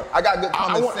crazy. I got good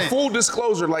common sense. Full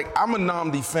disclosure, like I'm a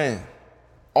Nnamdi fan.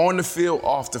 On the field,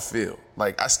 off the field.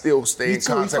 Like I still stay in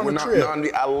contact with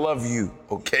Nnamdi. I love you,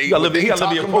 okay? He gotta live your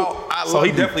quote. So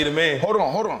he definitely the man. Hold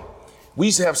on. We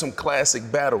used to have some classic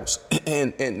battles,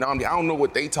 and Nnamdi, I don't know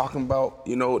what they talking about,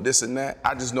 this and that.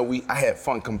 I just know I had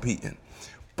fun competing.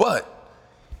 But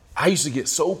I used to get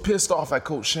so pissed off at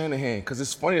Coach Shanahan, because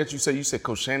it's funny that you said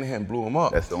Coach Shanahan blew him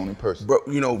up. That's the only person. But,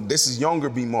 this is younger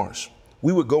B. Marsh.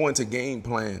 We would go into game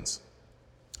plans,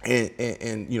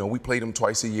 and we played him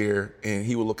twice a year, and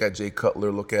he would look at Jay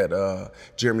Cutler, look at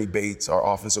Jeremy Bates,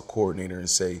 our offensive coordinator, and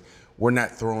say, we're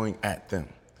not throwing at them.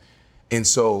 And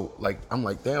so, I'm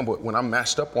like, damn, but when I'm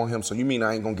matched up on him, so you mean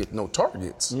I ain't gonna get no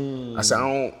targets? I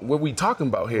said, what we talking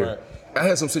about here? Right. I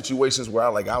had some situations where I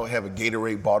would have a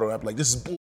Gatorade bottle, I'd be like, this is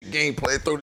gameplay,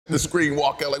 throw the screen,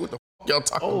 walk out, like, what the f y'all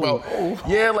talking about?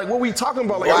 Yeah, like, what we talking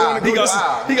about? Like, I want to he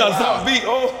got top beat.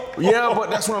 Yeah, but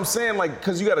that's what I'm saying, like,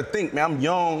 because you got to think, man, I'm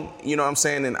young, you know what I'm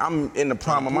saying, and I'm in the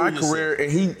prime of my career,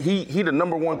 and he the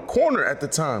number 1 corner at the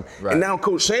time. Right. And now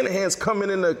Coach Shanahan's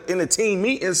coming in the team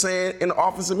meeting saying, in the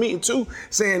offensive meeting too,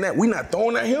 saying that we're not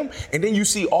throwing at him, and then you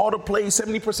see all the plays,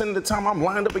 70% of the time I'm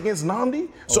lined up against Nnamdi,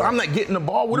 so I'm not getting the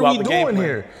ball. What are we doing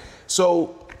here?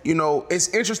 So, it's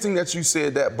interesting that you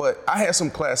said that, but I had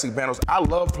some classic battles. I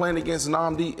love playing against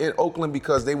Nnamdi in Oakland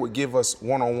because they would give us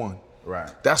one-on-one. Right.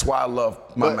 That's why I love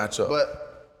my matchup.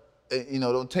 But,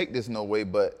 don't take this no way,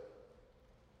 but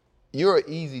you're an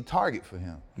easy target for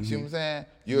him. You see what I'm saying?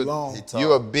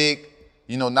 You're a big,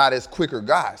 not as quicker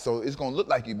guy, so it's going to look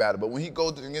like you battle. But when he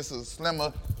goes against a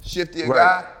slimmer, shiftier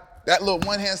guy, that little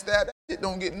one-hand stab, that shit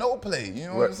don't get no play. You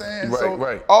know what I'm saying?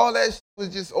 Right. All that shit was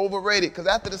just overrated because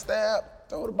after the stab,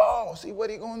 throw the ball, see what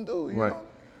he gonna do. You know?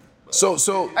 So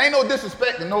ain't no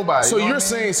disrespect to nobody. So you're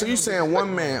saying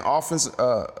one man, offense,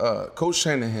 Coach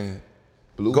Shanahan,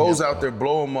 goes out there,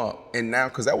 blow him up, and now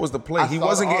because that was the play, he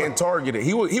wasn't getting targeted.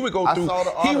 He would go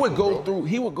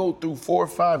through 4 or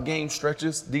 5 game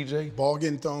stretches. DJ, ball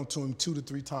getting thrown to him 2 to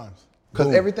 3 times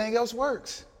because everything else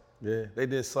works. Yeah, they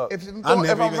did suck. If I'm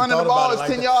running the ball,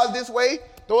 it's 10 yards this way.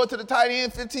 Throw it to the tight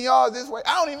end, 15 yards this way.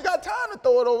 I don't even got time to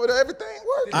throw it over there. Everything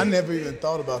works. I never even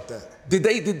thought about that. Did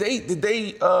they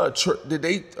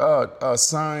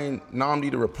sign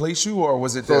Nnamdi to replace you, or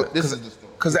was it that?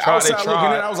 Because the outside looking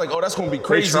in, I was like, oh, that's gonna be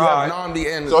crazy. Nnamdi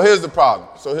and so here's the problem.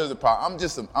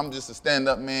 I'm just a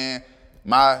stand-up man.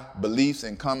 My beliefs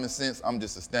and common sense. I'm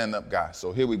just a stand-up guy.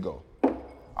 So here we go.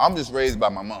 I'm just raised by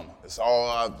my mama. That's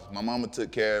all. My mama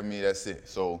took care of me. That's it.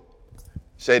 So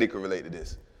Shady could relate to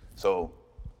this. So.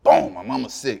 Boom, my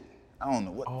mama's sick. I don't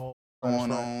know what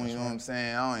going on, you know what I'm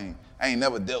saying? I ain't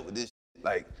never dealt with this shit.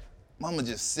 Like, mama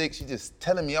just sick, she just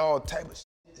telling me all type of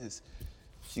shit.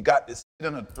 She got this shit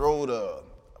in her throat,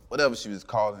 whatever she was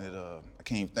calling it, I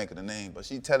can't even think of the name, but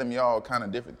she telling me all kind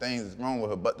of different things that's wrong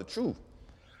with her, but the truth.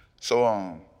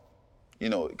 So,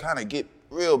 it kind of get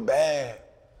real bad,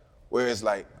 where it's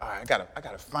like, all right, I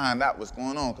gotta find out what's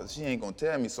going on, because she ain't gonna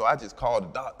tell me, so I just called the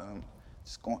doctor, and I'm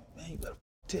just going, man, you better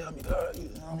tell me, girl, you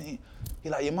know what I mean? He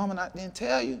like, your mama didn't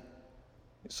tell you?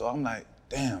 So I'm like,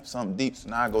 damn, something deep. So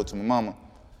now I go to my mama.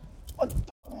 What the fuck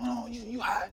going on? You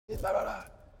hide this, blah, blah, blah.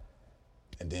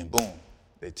 And then boom,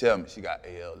 they tell me she got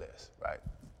ALS, right?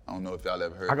 I don't know if y'all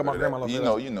ever heard of that. I got my grandma. You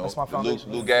know, that's my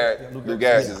foundation. Lou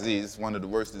Gehrig's disease. It's one of the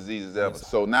worst diseases ever.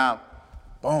 So now,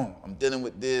 boom, I'm dealing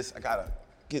with this. I gotta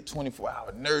get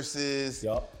 24-hour nurses.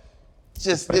 Yup.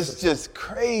 It's just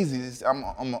crazy. I'm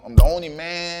the only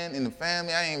man in the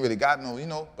family. I ain't really got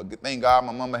no, but thank God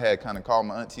my mama had kind of called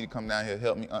my auntie to come down here to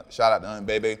help me. Shout out to Aunt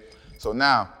Bebe. So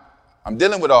now I'm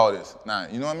dealing with all this. Now,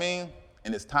 you know what I mean?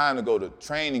 And it's time to go to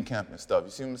training camp and stuff.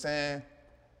 You see what I'm saying?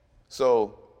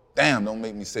 So damn, don't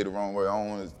make me say the wrong word. I don't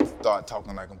want to start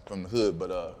talking like I'm from the hood,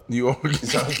 but you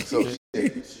so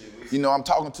you know, I'm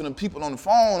talking to them people on the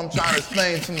phone. I'm trying to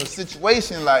explain to them the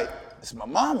situation. Like, it's my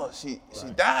mama. She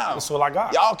down. That's all I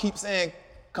got. Y'all keep saying,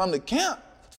 come to camp.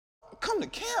 Come to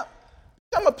camp.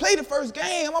 I'm gonna play the first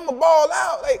game. I'm gonna ball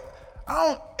out. Like,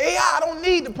 I don't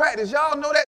need to practice. Y'all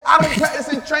know that. I don't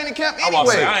practice in training camp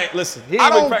anyway. Listen, he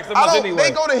ain't been practicing much anyway.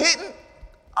 They go to hitting.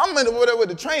 I'm in whatever with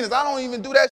the trainers. I don't even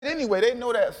do that shit anyway. They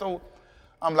know that. So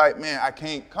I'm like, man, I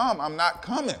can't come. I'm not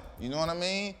coming. You know what I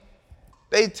mean?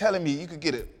 They telling me you could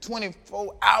get a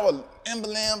 24-hour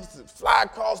ambulance to fly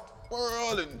across the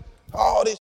world and all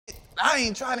this shit. I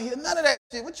ain't trying to hear none of that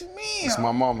shit. What you mean? It's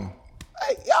my mama.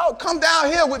 Hey, y'all come down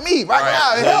here with me right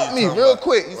now and help me real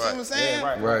quick. You see what I'm saying?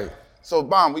 Yeah, right. So,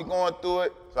 we going through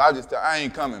it. So I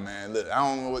ain't coming, man. Look, I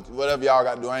don't know whatever y'all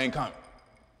got to do, I ain't coming.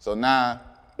 So now,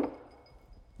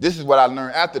 this is what I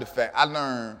learned after the fact. I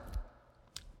learned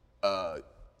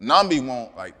Nambi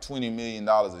want like $20 million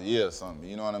a year or something,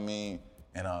 you know what I mean?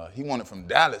 And he wanted from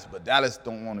Dallas, but Dallas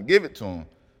don't want to give it to him.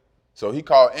 So he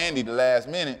called Andy the last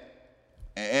minute,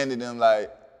 and Andy them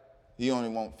like, he only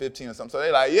want 15 or something. So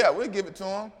they like, yeah, we'll give it to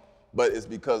him, but it's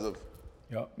because of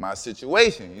my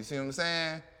situation, you see what I'm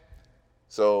saying?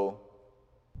 So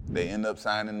they end up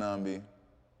signing Nambi.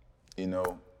 You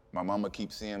know, my mama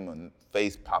keeps seeing my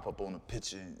face pop up on the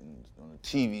picture and on the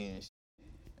TV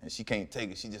and she can't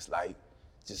take it. She just like,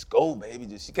 just go, baby.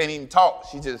 She can't even talk.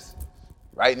 She just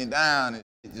writing it down and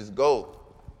just go.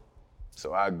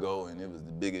 So I go, and it was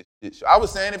the biggest shit show. I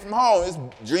was saying it from home. It's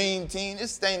Dream Team.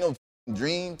 This ain't no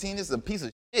Dream Team. This is a piece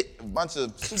of shit. A bunch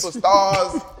of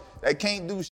superstars that can't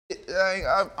do shit.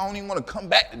 I don't even want to come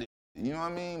back to this shit, you know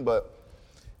what I mean? But,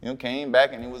 you know, came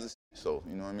back, and it was a shit show,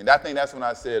 you know what I mean? I think that's when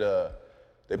I said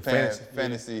they playing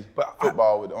fantasy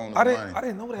football with the owner's money. I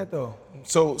didn't know that, though.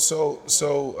 So,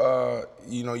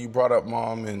 you know, you brought up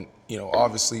Mom, and, you know,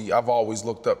 obviously I've always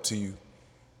looked up to you.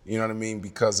 You know what I mean?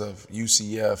 Because of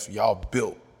UCF, y'all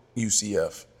built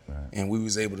UCF, and we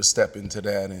was able to step into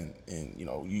that. And you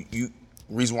know,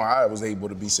 reason why I was able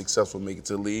to be successful, make it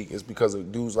to the league, is because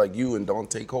of dudes like you and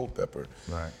Dante Culpepper.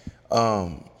 Right.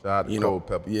 Shout out to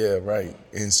Culpepper. Yeah, right.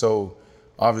 And so,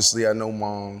 obviously, I know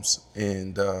moms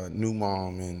and knew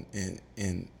Mom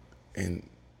and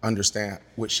understand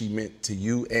what she meant to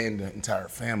you and the entire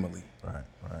family. Right.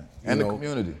 And the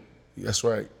community. That's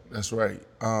right.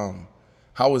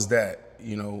 How was that,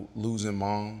 you know, losing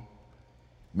Mom?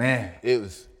 Man,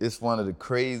 it's one of the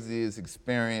craziest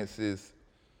experiences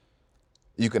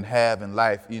you can have in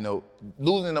life. You know,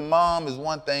 losing a mom is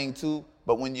one thing too,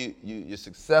 but when you're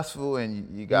successful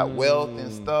and you got wealth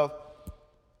and stuff,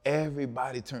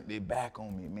 everybody turned their back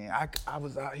on me, man. I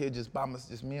was out here just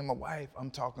just me and my wife. I'm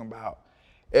talking about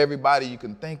everybody you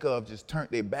can think of just turned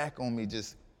their back on me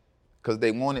just because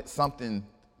they wanted something.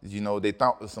 You know, they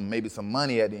thought there was maybe some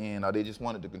money at the end, or they just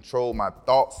wanted to control my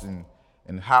thoughts and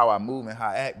how I move and how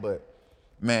I act. But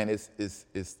man, it's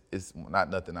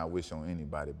not nothing I wish on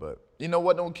anybody. But you know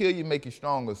what don't kill you make you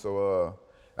stronger. So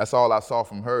that's all I saw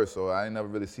from her. So I never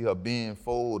really see her bend,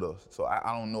 fold, so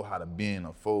I don't know how to bend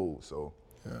or fold. So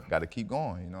got to keep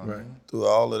going. You know what I mean? Through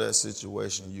all of that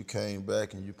situation, you came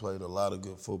back and you played a lot of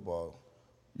good football.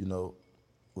 You know,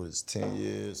 what is 10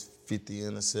 years, 50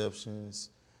 interceptions.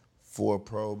 4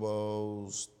 Pro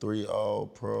Bowls, 3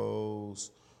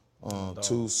 All-Pros,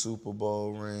 2 Super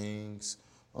Bowl rings.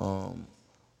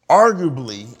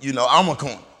 Arguably, you know, I'm a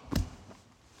corner.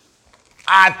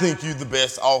 I think you're the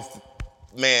best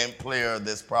off-man player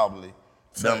that's probably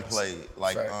done played.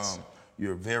 Like,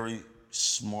 you're very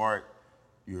smart.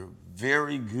 You're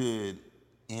very good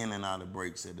in and out of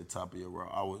breaks at the top of your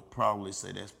route. I would probably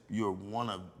say you're one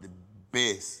of the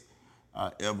best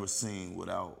I ever seen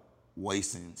without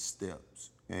wasting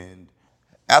steps. And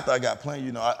after I got playing,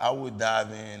 you know, I would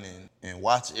dive in and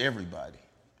watch everybody.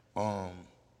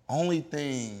 Only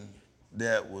thing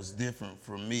that was different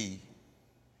for me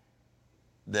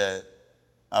that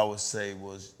I would say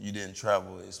was you didn't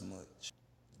travel as much.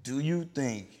 Do you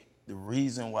think the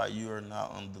reason why you are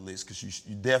not on the list, because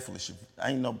you definitely should,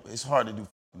 it's hard to do,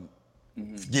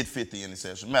 get 50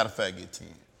 interceptions. Matter of fact, get 10.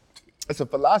 It's a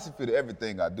philosophy to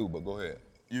everything I do, but go ahead.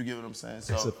 You get what I'm saying?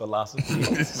 So, it's a philosophy.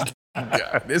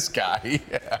 This guy.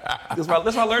 That's where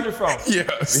I learned it from.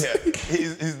 Yes. Yeah,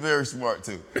 he's very smart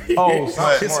too. Oh,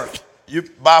 smart. You're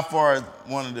by far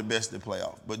one of the best to play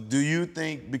off. But do you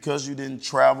think because you didn't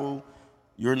travel,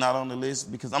 you're not on the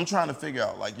list? Because I'm trying to figure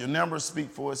out, like, your numbers speak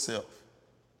for itself.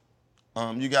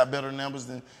 You got better numbers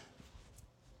than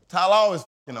Ty Law is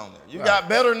on there. You got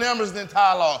better numbers than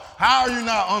Ty Law. How are you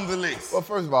not on the list? Well,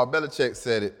 first of all, Belichick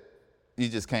said it. He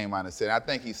just came out and said it. I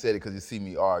think he said it because he see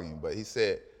me arguing, but he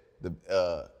said,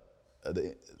 the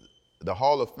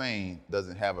Hall of Fame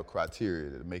doesn't have a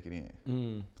criteria to make it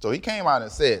in. So he came out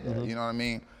and said that, you know what I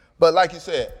mean? But like you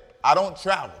said, I don't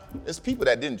travel. It's people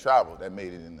that didn't travel that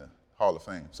made it in the Hall of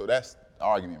Fame. So that's the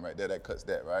argument right there. That cuts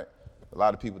that, right? A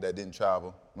lot of people that didn't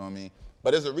travel, you know what I mean?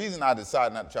 But there's a reason I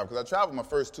decided not to travel, because I traveled my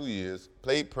first 2 years,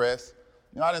 played press.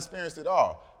 You know, I experienced it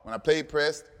all. When I played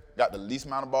press, got the least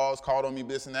amount of balls called on me,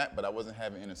 this and that, but I wasn't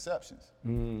having interceptions.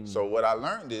 So what I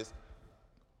learned is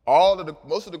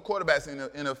most of the quarterbacks in the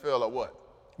NFL are what?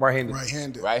 Right-handed.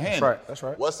 Right-handed. That's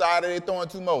right. What side are they throwing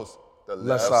to most? The Left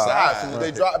left side. side. As soon as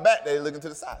they drop back, they're looking to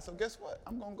the side. So guess what?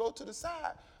 I'm going to go to the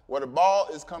side where the ball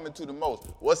is coming to the most.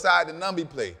 What side did Numby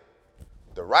play?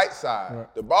 The right side.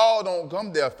 Right. The ball don't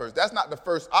come there first. That's not the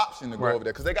first option to go over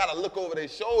there, because they got to look over their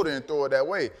shoulder and throw it that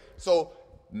way. So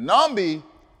Numby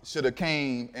should have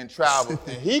came and traveled,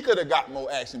 and he could have got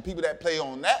more action. People that play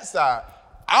on that side,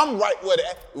 I'm right where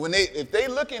if they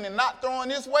looking and not throwing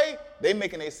this way, they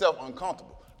making themselves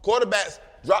uncomfortable. Quarterbacks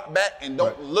drop back and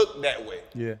don't look that way.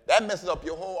 Yeah. That messes up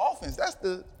your whole offense. That's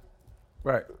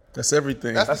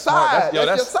everything. That's the side. That's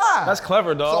your side. That's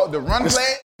clever, dog. So the run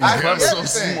play, I got so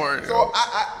everything. smart. So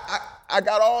I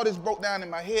got all this broke down in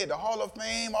my head. The Hall of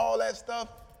Fame, all that stuff,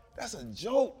 that's a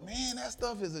joke, man. That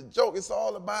stuff is a joke. It's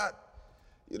all about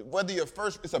whether you're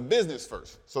first. It's a business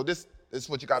first. So this is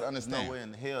what you got to understand. There's no way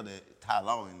in the hell that Ty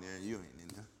Law in there, you ain't in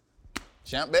there.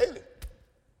 Champ Bailey.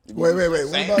 Wait. What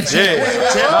about Champ?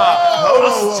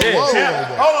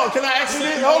 Hold on. Can I ask you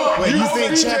this? Hold on. Wait, you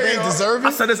think Champ ain't deserving?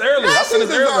 I said this earlier.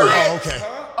 Oh, okay.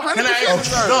 Can I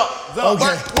ask you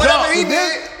Okay. Whatever he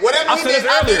did,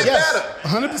 I did it better.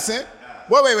 100%.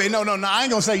 Wait. No. I ain't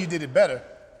gonna say you did it better.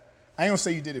 I'm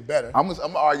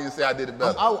gonna argue and say I did it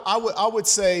better. I would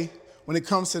say when it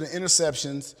comes to the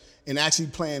interceptions and actually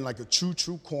playing like a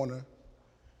true corner,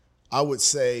 I would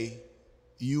say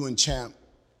you and Champ,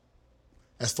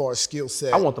 as far as skill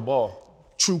set. I want the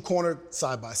ball. True corner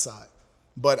side by side.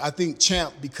 But I think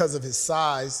Champ, because of his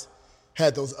size,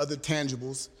 had those other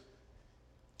tangibles.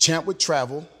 Champ would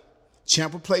travel.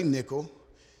 Champ would play nickel.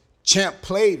 Champ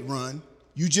played run.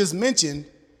 You just mentioned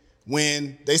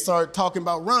when they start talking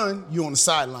about run, you on the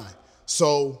sideline.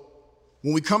 So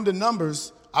when we come to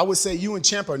numbers, I would say you and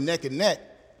Champ are neck and neck,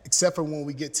 except for when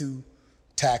we get to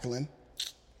tackling.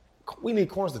 We need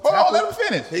corners to tackle. Hold on, let him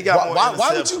finish. He got more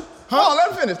Why would you? Hold on,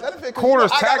 let him finish.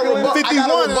 Corners tackling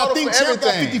 51, and I think Champ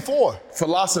got 54.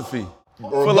 Philosophy. I'm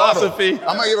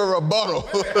gonna give a rebuttal.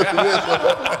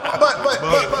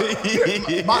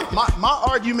 but my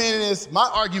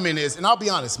argument is, and I'll be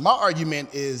honest, my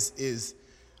argument is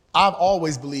I've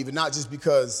always believed, and not just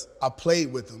because I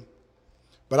played with him,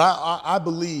 but I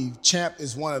believe Champ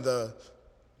is one of the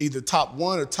either top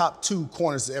one or top two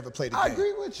corners to ever play the game. I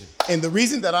agree with you. And the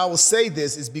reason that I will say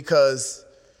this is because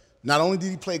not only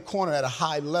did he play corner at a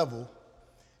high level,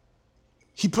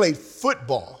 he played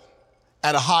football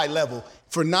at a high level.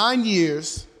 For 9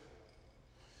 years,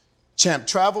 Champ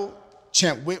traveled,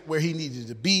 Champ went where he needed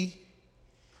to be,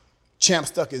 Champ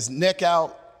stuck his neck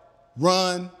out,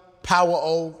 run, power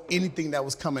O, anything that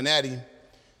was coming at him,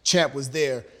 Champ was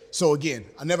there. So again,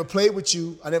 I never played with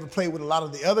you, I never played with a lot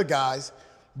of the other guys,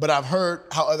 but I've heard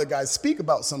how other guys speak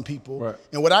about some people. Right.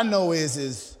 And what I know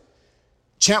is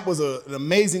Champ was an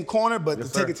amazing corner, but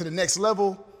to take it to the next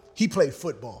level, he played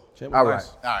football. All right,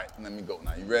 let me go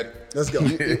now. You ready? Let's go.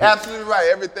 You're absolutely right,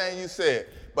 everything you said.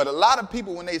 But a lot of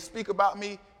people, when they speak about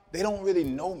me, they don't really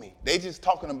know me. They just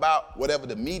talking about whatever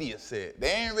the media said.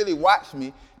 They ain't really watched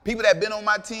me. People that been on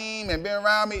my team and been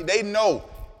around me, they know.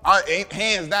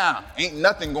 Hands down, ain't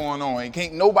nothing going on.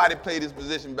 Can't nobody play this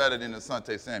position better than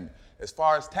Asante Samuel. As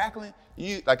far as tackling,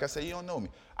 like I said, you don't know me.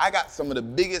 I got some of the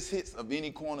biggest hits of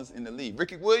any corners in the league.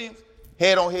 Ricky Williams,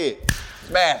 head on head,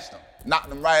 smashed them, knocked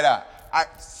them right out.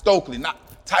 Stokely,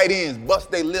 knocked tight ends, bust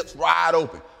their lips wide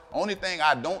open. Only thing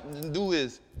I don't do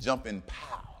is jump in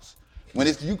piles. When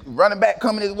it's you running back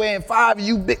coming his way and 5 of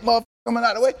you big motherfuckers coming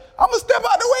out of the way, I'm gonna step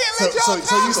out the way and let y'all tackle.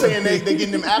 So you saying they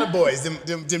getting them attaboys,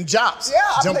 them chops? Yeah,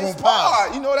 jump I play on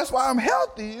piles. You know, that's why I'm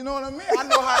healthy. You know what I mean?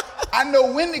 I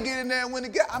know when to get in there and when to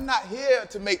get. I'm not here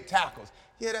to make tackles.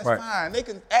 Yeah, that's fine. They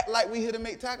can act like we here to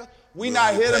make tackles. We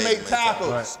not here to make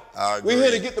tackles. We here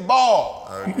to get the ball.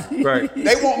 Right.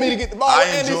 They want me to get the ball. What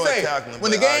Andy say?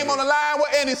 When the game on the line,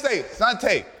 what Andy say?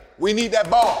 Asante, we need that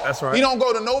ball. That's right. He don't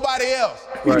go to nobody else.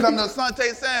 He come to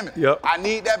Asante Samuel. Yep. I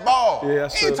need that ball. Yeah,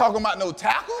 that's he ain't talking about no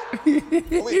tackle.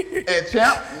 And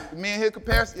Champ, me and his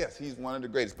comparison, yes, he's one of the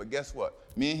greatest. But guess what?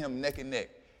 Me and him neck and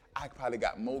neck. I probably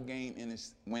got more game in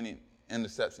this winning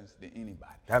interceptions than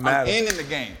anybody. That matters. I'm in the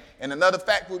game. And another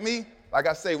fact with me, like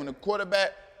I say, when the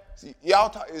quarterback, see, y'all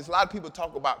talk, there's a lot of people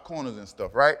talk about corners and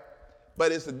stuff, right?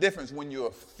 but it's a difference when you're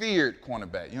a feared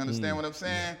cornerback. You understand what I'm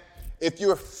saying? If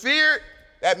you're feared,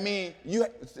 that means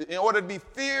in order to be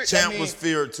feared, Champ was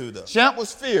feared too, though. Champ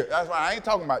was feared. That's why I ain't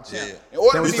talking about Champ. Yeah. In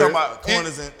order to be talking about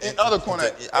corners and other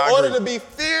corners. I In order agree. to be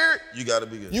feared, You got to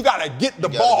be good. you gotta get the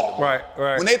ball. Right.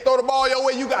 When they throw the ball your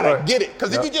way, you gotta get it.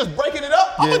 Because if you just breaking it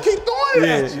up, I'm gonna keep throwing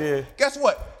it at you. Guess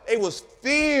what? They was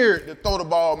feared to throw the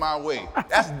ball my way.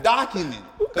 That's documented.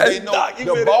 Because they know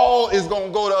the ball is gonna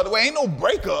go the other way. Ain't no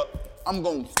breakup. I'm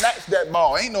gonna snatch that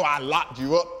ball. Ain't no I locked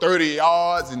you up 30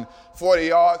 yards and 40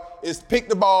 yards. It's pick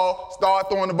the ball, start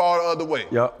throwing the ball the other way.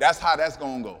 Yep. That's how that's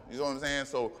gonna go. You know what I'm saying?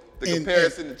 So the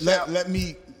comparison to Champ. Let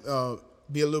me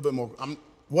be a little bit more. I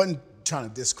wasn't trying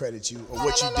to discredit you or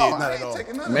what you did. Not at all. You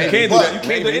can't do that. You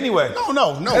can't do it anyway.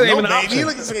 No, That ain't even an maybe. option.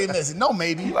 Look at the message. No,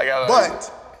 maybe.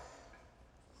 But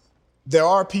there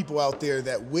are people out there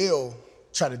that will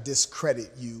try to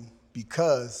discredit you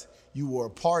because you were a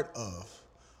part of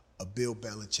a Bill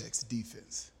Belichick's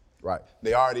defense. Right.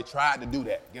 They already tried to do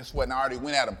that. Guess what? And I already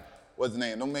went at him. What's his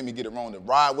name? Don't make me get it wrong. The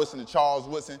Rod Woodson and Charles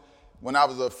Woodson. When I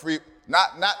was a free,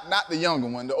 not the younger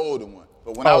one, the older one.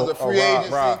 But when I was a free agency,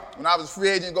 when I was a free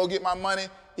agent, go get my money,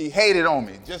 he hated on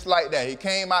me, just like that. He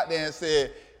came out there and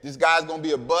said, this guy's gonna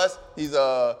be a bust. He's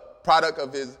a product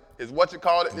of his what you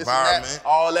call it, this and that,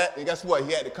 all that. And guess what?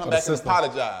 He had to come back and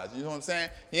apologize. You know what I'm saying?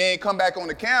 He ain't come back on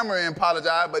the camera and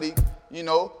apologize, but he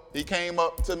came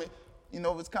up to me. You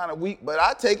know, it's kind of weak, but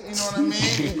I take it, you know what I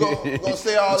mean? You go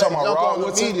say all that, jump on the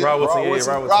media.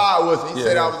 Rod Woodson. He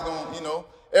said I was going,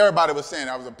 everybody was saying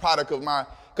I was a product of my,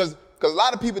 because a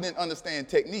lot of people didn't understand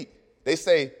technique. They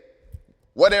say,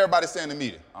 what everybody say in the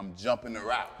media? I'm jumping the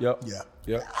route. Yep.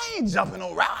 I ain't jumping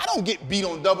no route. I don't get beat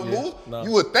on double moves. No.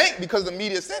 You would think because the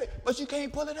media said it, but you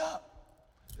can't pull it up.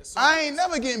 I ain't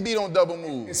never getting beat on double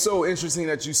moves. It's so interesting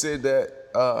that you said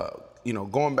that,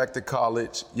 going back to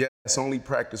college, it's only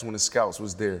practice when the scouts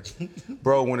was there.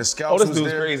 Bro, when the scouts was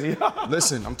there. Crazy.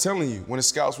 Listen, I'm telling you, when the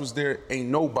scouts was there, ain't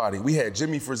nobody. We had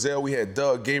Jimmy Frizzell, we had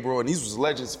Doug Gabriel, and these was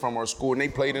legends from our school, and they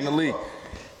played in the league.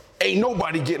 Ain't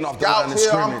nobody getting off the line of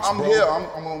scrimmage, I'm bro. here.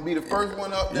 I'm gonna be the first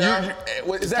one up there.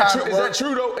 Is that true? Is that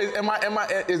true though?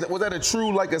 Was that a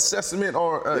true assessment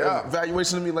or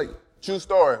evaluation of me? Like, true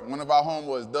story. One of our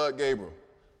homeboys, Doug Gabriel.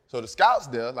 So the scouts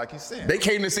there, like he's saying. They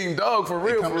came to see Doug for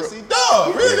real. They come to see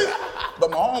Doug, really?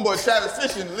 But my homeboy Travis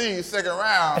Fisher in the league, second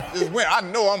round, just went. I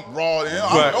know I'm raw in.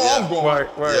 I know I'm going.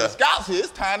 Right. The scouts here,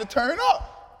 it's time to turn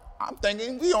up. I'm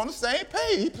thinking we on the same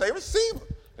page. He play receiver.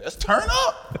 Let's turn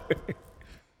up.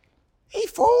 He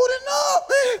folding up,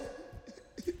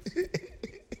 man.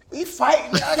 We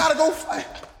fighting. I gotta go fight.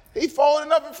 He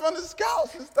folding up in front of the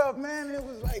scouts and stuff, man. It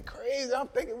was like crazy. I'm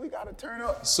thinking we gotta turn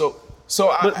up. But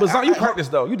Zon, you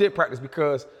practiced though. You did practice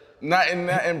because not in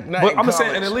I'm just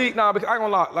saying in the league, because I ain't gonna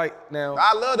lie, like now.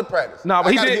 I love to practice. But I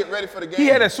he gotta did get ready for the game. He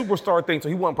had that superstar thing, so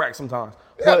he wouldn't practice sometimes.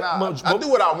 I do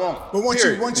what I want. But once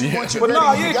you ready, you because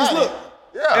got look,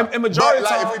 Yeah. and majority of but,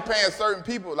 the like time, if we paying certain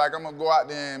people, like I'm gonna go out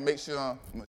there and make sure.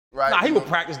 Right. Nah, he would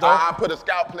practice though. I put a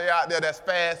scout player out there that's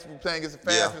fast. We're playing against a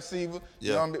fast receiver.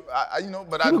 Yeah. But he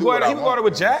I would do go what out. I He would go out want,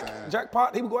 with you know what I'm Jack. saying? Jack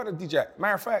Pot. He would go out with D-Jack.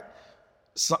 Matter of fact,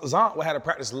 Zon had a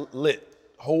practice lit.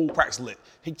 Whole practice lit.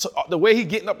 He took the way he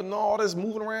getting up and all this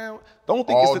moving around. Don't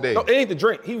think All it's day. it ain't the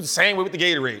drink. He was the same way with the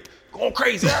Gatorade, going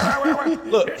crazy.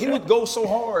 Look, he would go so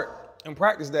hard in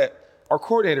practice that our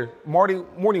coordinator Marty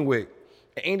Morningwig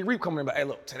and Andy Reid coming in, but hey,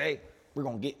 look, today we're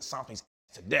gonna get something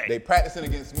today. They practicing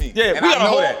against me. Yeah, and we I got a know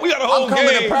whole- that. we got a whole I'm coming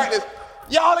game. to practice.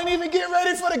 Y'all ain't even get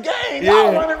ready for the game. Yeah.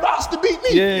 Y'all running routes to beat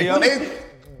me. Yeah. When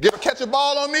they catch a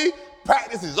ball on me,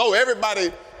 practice is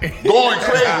everybody going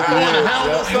crazy, throwing the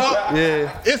helmets up.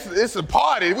 Yeah. It's a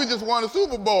party. We just won the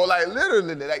Super Bowl. Like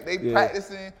literally, like they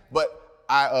practicing. But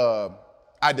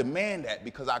I demand that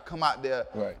because I come out there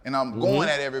and I'm going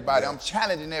at everybody. I'm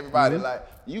challenging everybody. Like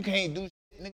you can't do.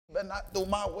 Nigga, better not throw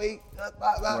my weight.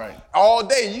 All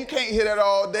day. You can't hear that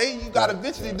all day. You gotta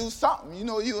eventually do something. You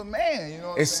know, you a man. You know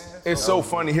what I'm saying? It's so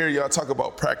funny here y'all talk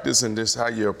about practice and just how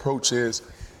your approach is.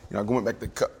 Going back to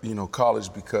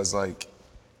college because I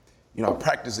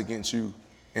practiced against you,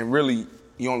 and really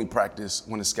you only practiced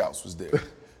when the scouts was there.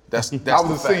 That's I was the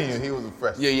a fact. senior. He was a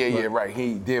freshman. Yeah, right.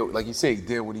 He did, like you said, he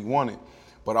did what he wanted.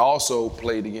 But I also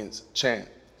played against Champ.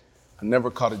 I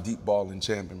never caught a deep ball in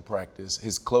Champ in practice.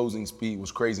 His closing speed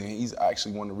was crazy, and he's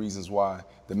actually one of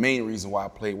the main reason why I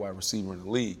played wide receiver in the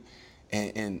league.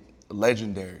 And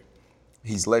legendary.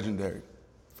 He's legendary.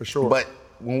 For sure. But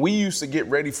when we used to get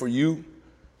ready for you,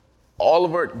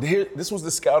 this was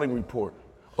the scouting report.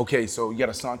 Okay, so you got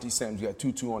Asante Sims, you got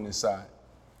Tutu on this side.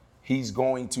 he's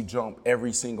going to jump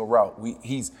every single route.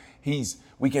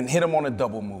 We can hit him on a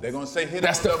double move. They're gonna say hit him.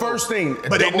 That's the first thing.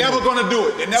 But they're never gonna do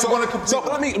it. They're never gonna compete. So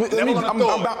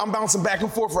I'm bouncing back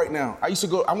and forth right now.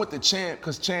 I went to Champ,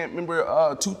 because Champ,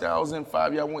 remember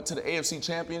 2005, y'all went to the AFC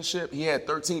Championship. He had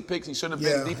 13 picks. He should have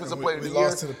been Defensive Player of the Year. We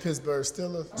lost to the Pittsburgh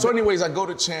Steelers. So anyways, I go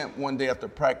to Champ one day after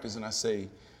practice and I say,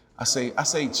 Champ.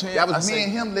 That was me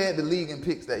and him led the league in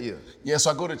picks that year. Yeah, so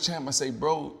I go to Champ, I say,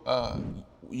 bro,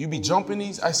 you be jumping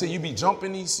these? I say, you be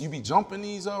jumping these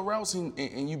routes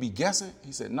and you be guessing?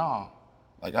 He said, nah.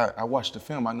 Like, I watched the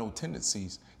film, I know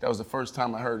tendencies. That was the first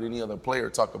time I heard any other player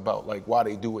talk about, like, why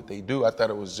they do what they do. I thought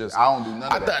it was just... I don't do none of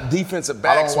that. I thought defensive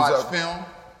backs I don't watch film.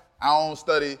 I don't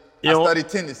study. I study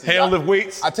tendencies. He don't lift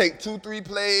weights? I take 2-3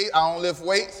 plays. I don't lift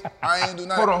weights. I ain't do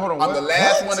nothing. Hold on. I'm the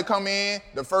last one to come in,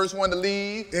 the first one to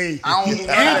leave. Hey, I don't do none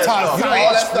of that stuff. All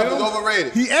that stuff is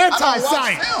overrated. He anti-science.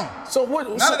 I don't watch film. So what?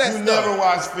 None of that stuff. You never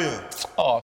watch film.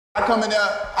 Oh. I come in there,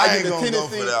 I get the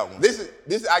tendency. For that one.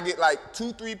 This I get like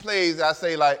 2-3 plays. I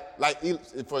say like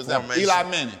for example, Eli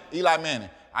Manning.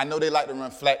 I know they like to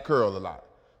run flat curl a lot.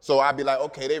 So I'd be like,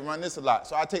 okay, they run this a lot.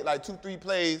 So I take like 2-3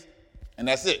 plays, and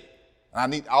that's it.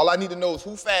 And all I need to know is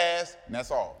who fast, and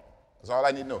that's all. That's all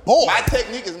I need to know. Boy. My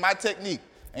technique is my technique.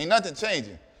 Ain't nothing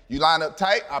changing. You line up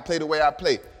tight, I play the way I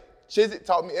play. Chizik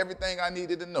taught me everything I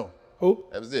needed to know. Who?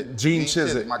 That was it. Gene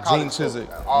Chizik. my college Gene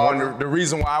Chizik. The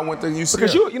reason why I went to UCF.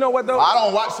 Because you know what though? I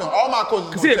don't watch film. All my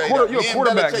coaches gonna tell you. You're a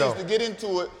quarterback though. used to get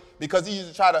into it because he used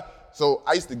to try to. So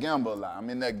I used to gamble a lot. I'm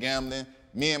in there gambling.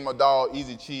 Me and my dog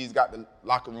Easy Cheese got the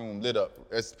locker room lit up.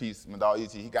 Rest in peace, my dog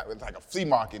Easy. He got it's like a flea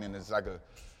market and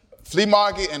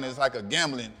it's like a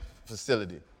gambling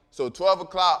facility. So 12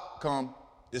 o'clock come.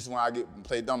 This is when I get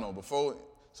play domino before.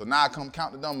 So now I come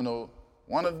count the domino.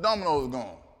 One of the dominoes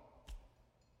gone.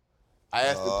 I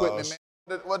asked the equipment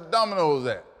man, what the dominoes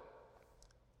at?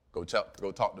 Go talk to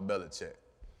Belichick.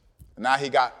 Now he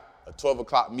got a 12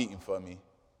 o'clock meeting for me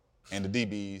and the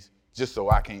DBs just so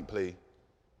I can't play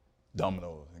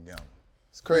dominoes and gamble.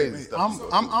 It's crazy stuff.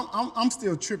 I'm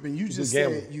still tripping. You just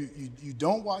said you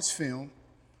don't watch film.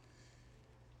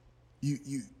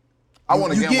 I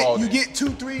want to gamble all day. You get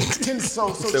 2-3 10. So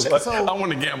I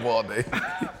want to gamble all day.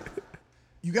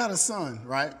 You got a son,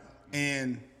 right?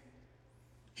 And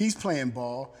he's playing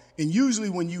ball. And usually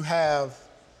when you have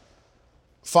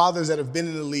fathers that have been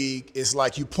in the league, it's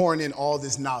like you pouring in all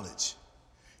this knowledge.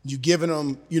 You giving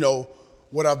them,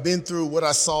 what I've been through, what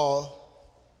I saw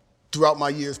throughout my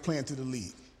years playing through the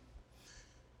league.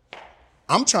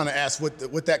 I'm trying to ask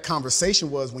what that conversation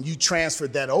was when you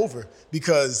transferred that over,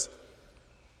 because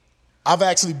I've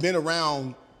actually been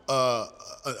around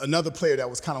another player that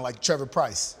was kind of like Trevor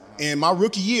Pryce. And my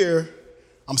rookie year,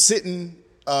 I'm sitting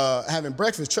having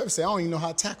breakfast. Trevor said, I don't even know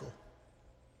how to tackle.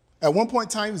 At one point in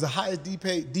time, he was the highest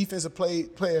defensive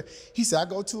player. He said, I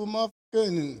go to a motherfucker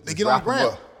and they get on the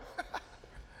ground.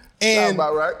 And sound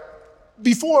about right.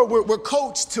 Before, we're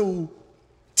coached to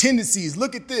tendencies.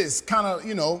 Look at this, kind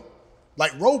of,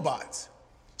 like robots.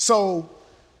 So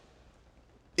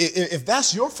if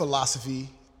that's your philosophy,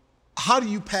 how do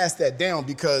you pass that down?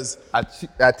 Because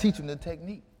I teach them the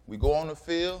technique. We go on the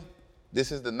field.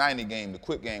 This is the 90 game, the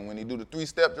quick game. When you do the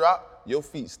 3-step drop, your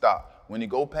feet stop. When you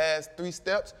go past 3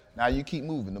 steps, now you keep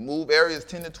moving. The move area is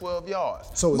 10 to 12 yards.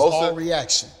 So it's all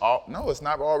reaction? No, it's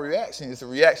not all reaction. It's a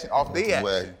reaction off their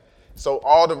action. So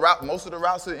most of the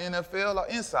routes in the NFL are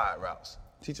inside routes.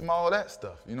 Teach them all that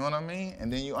stuff. You know what I mean?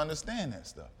 And then you understand that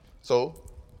stuff. So,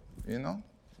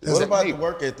 What about the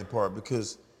work ethic part?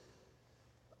 Because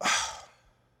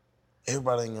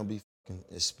everybody ain't gonna be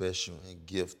as special and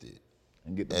gifted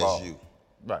and get the as ball. you.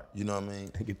 Right. You know what I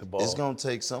mean? Get the ball. It's gonna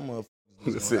take some of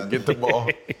get the ball.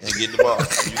 And get the ball.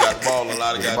 You got the ball a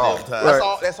lot of goddamn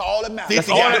times. That's all that matters. That's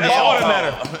all that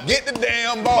matters. Get the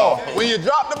damn ball. When you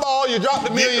drop the ball, you drop the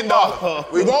 $1 million.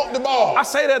 We want the ball. I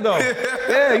say that though.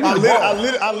 Yeah, you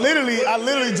I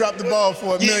literally dropped the ball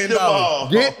for $1 million.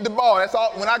 Get the ball. That's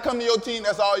all. When I come to your team,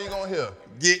 that's all you're gonna hear.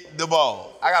 Get the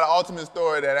ball. I got an ultimate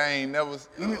story that I ain't never.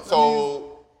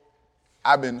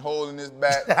 I've been holding this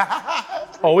back. I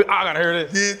gotta hear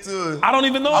this. Get to it. I don't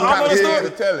even know. I'm Do I know the scared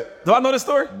story? to tell it. Do I know the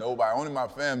story? Nobody. Only my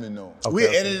family know. Okay, we'll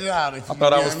edit it out. If I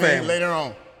thought I was family. Later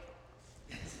on.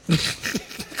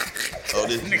 Oh,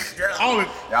 this.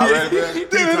 Y'all ready,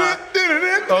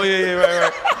 man? Oh yeah,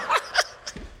 right.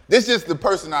 This is just the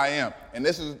person I am, and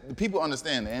this is the people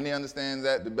understand that. Andy understands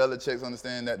that. The Belichicks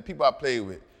understand that. The people I play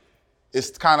with,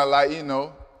 it's kind of like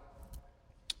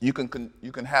you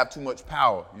can have too much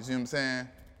power. You see what I'm saying?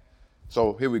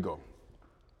 So here we go.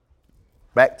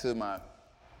 Back to it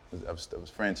was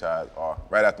franchise, or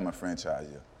right after my franchise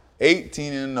year.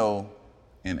 18-0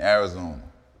 in Arizona.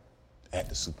 at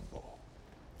the Super Bowl.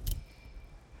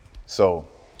 So,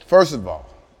 first of all,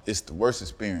 it's the worst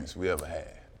experience we ever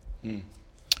had.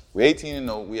 We're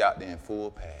 18-0, we out there in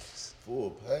full pass.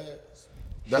 Full pass?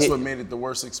 That's what made it the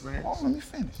worst experience? Oh, let me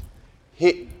finish.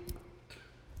 Hit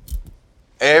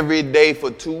every day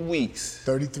for 2 weeks.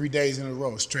 33 days in a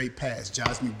row, straight pass.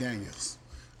 Josh McDaniels.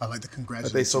 I'd like to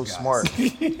congratulate you They so guys. smart.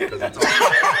 Because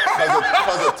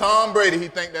of Tom Brady, he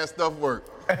think that stuff work.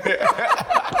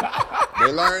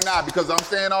 They learn now because I'm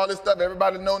saying all this stuff.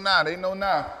 Everybody know now. They know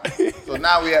now. So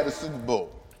now we at the Super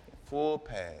Bowl. Full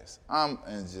pass. I'm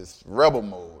in just rebel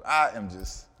mode. I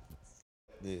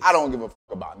don't give a fuck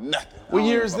about nothing. What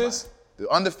year is this? The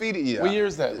undefeated year. What year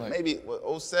is that? Maybe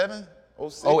 07,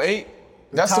 06. 08?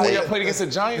 That's the one y'all played against the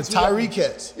Giants? The Tyreek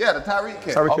catch. Yeah, the Tyreek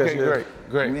catch. Okay,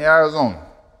 great. In Arizona.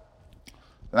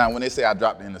 Now, when they say I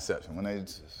dropped the interception, when they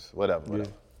just, whatever.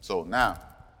 So now,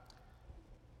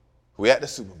 we at the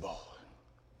Super Bowl.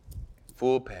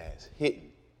 Full pass,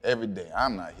 hitting every day.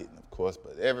 I'm not hitting, of course,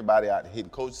 but everybody out there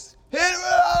hitting. Coaches, hit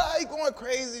it, going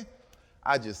crazy.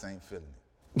 I just ain't feeling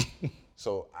it.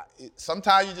 So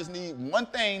sometimes you just need one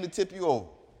thing to tip you over.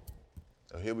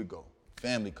 So here we go,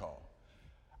 family call.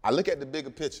 I look at the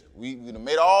bigger picture. We done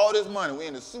made all this money. We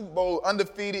in the Super Bowl,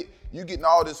 undefeated. You getting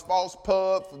all this false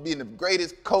pub for being the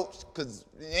greatest coach because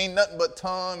it ain't nothing but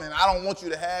Tom, and I don't want you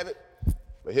to have it.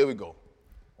 But here we go.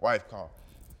 Wife called.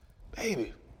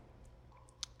 Baby,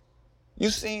 you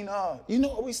seen, you know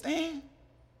where we staying?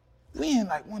 We in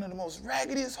like one of the most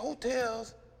raggediest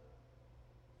hotels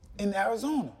in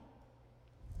Arizona.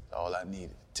 That's all I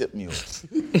needed. Tip me over.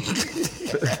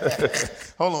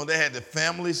 Hold on, they had the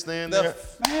family staying there? The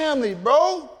family,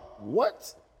 bro.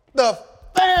 What? The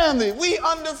family. We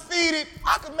undefeated.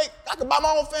 I could buy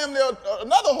my own family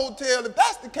another hotel if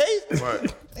that's the case.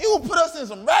 Right. You gonna put us in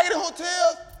some raggedy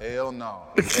hotels? Hell no.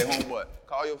 Hey, homeboy,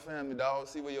 call your family, dog.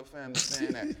 See where your family's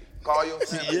staying at. Call your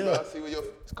family, dog. See where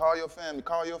call your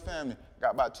family.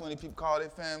 Got about 20 people call their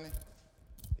family.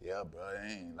 Yeah, bro,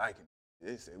 they ain't liking it.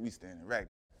 They said we staying in raggedy.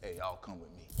 Hey, y'all come with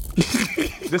me.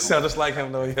 This sounds just like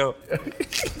him though, yo.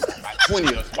 About 20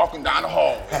 of us walking down the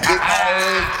hall.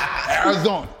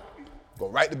 Arizona. Go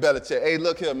right to Belichick. Hey,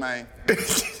 look here, man.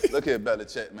 Look here,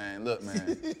 Belichick, man. Look,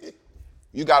 man.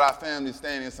 You got our family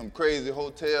staying in some crazy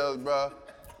hotels, bro.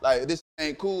 Like, this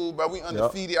ain't cool, bro. We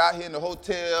undefeated out here in the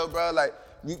hotel, bro. Like,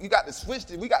 you got to switch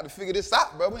it. We got to figure this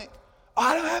out, bro.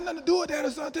 I don't have nothing to do with that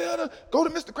or something. Go to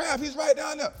Mr. Kraft. He's right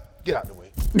down there. Get out the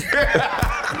way.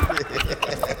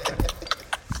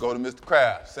 Go to Mr.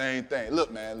 Kraft. Same thing.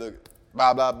 Look, man, look.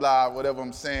 Blah, blah, blah. Whatever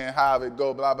I'm saying, however it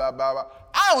go, blah, blah, blah, blah.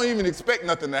 I don't even expect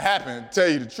nothing to happen, to tell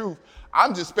you the truth.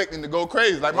 I'm just expecting to go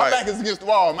crazy. Like, my back is against the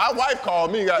wall. My wife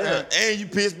called me. And you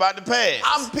pissed about the pass.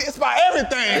 I'm pissed about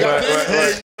everything.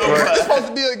 It's supposed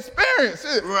to be an experience.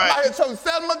 Right. I'm out here trying to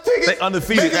sell my tickets. They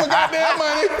undefeated. Making my goddamn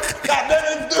money.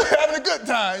 Goddamn, having a good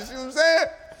time. You see what I'm saying?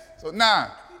 So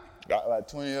now, got like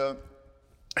 20 of them.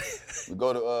 We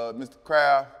go to Mr.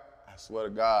 Kraft. I swear to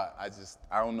God,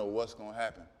 I don't know what's gonna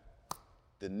happen.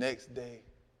 The next day,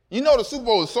 you know the Super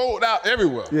Bowl is sold out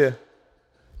everywhere. Yeah.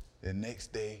 The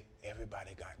next day,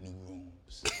 everybody got new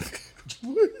rooms.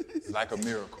 It's like a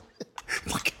miracle.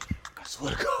 I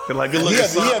swear to God. Like, He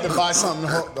had to buy something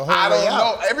the whole I way don't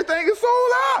out. know. Everything is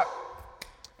sold out.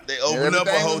 They opened up a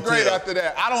Everything was hotel. great after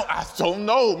that. I don't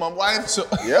know. My wife,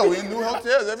 yeah, we in new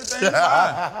hotels. Everything is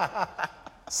fine.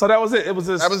 So that was it. It was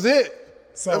just. That was it.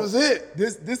 So that was it.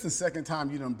 This is the second time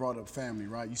you done brought up family,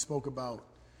 right? You spoke about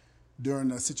during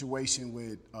the situation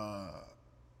with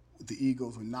the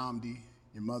Eagles, with Nnamdi,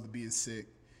 your mother being sick.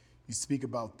 You speak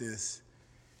about this.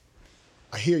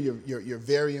 I hear you're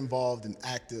very involved and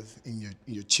active in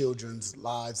your children's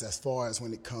lives as far as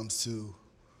when it comes to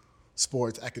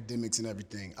sports, academics, and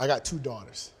everything. I got 2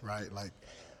 daughters, right? Like,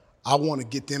 I want to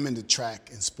get them into track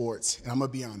and sports, and I'm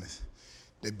gonna be honest.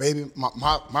 My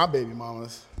baby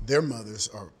mamas, their mothers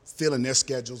are filling their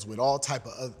schedules with all type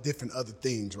of different other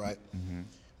things, right? Mm-hmm.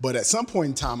 But at some point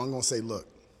in time, I'm gonna say, look,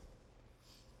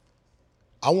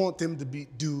 I want them to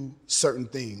do certain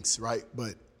things, right?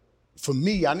 But for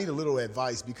me, I need a little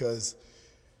advice, because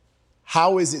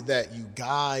how is it that you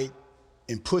guide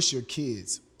and push your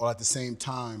kids while at the same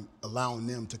time allowing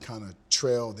them to kind of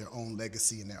trail their own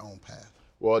legacy and their own path?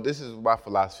 Well, this is my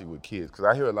philosophy with kids, because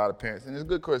I hear a lot of parents, and it's a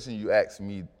good question you ask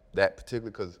me that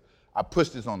particularly, because I push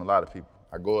this on a lot of people.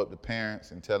 I go up to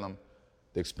parents and tell them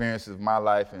the experiences of my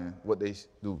life and what they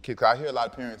do with kids. 'Cause I hear a lot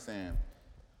of parents saying,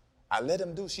 I let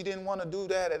them do, she didn't want to do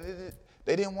that,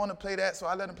 they didn't want to play that, so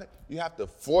I let them play. You have to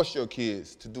force your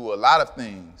kids to do a lot of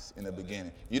things in the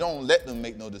beginning. You don't let them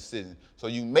make no decision. So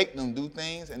you make them do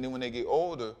things, and then when they get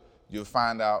older, you'll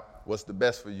find out what's the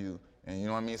best for you, And you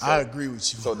know what I mean? So, I agree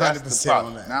with you. So that's 100% the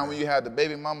problem. on that. Now when you have the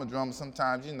baby mama drama,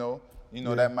 sometimes you know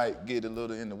that might get a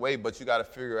little in the way, but you got to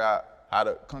figure out how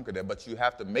to conquer that. But you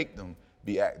have to make them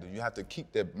be active. You have to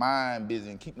keep their mind busy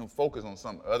and keep them focused on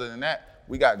something. Other than that,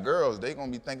 we got girls, they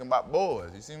gonna be thinking about boys.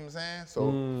 You see what I'm saying?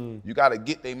 So you gotta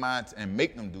get their minds and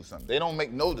make them do something. They don't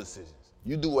make no decisions.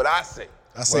 You do what I say.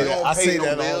 I say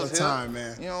that all the time,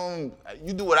 man.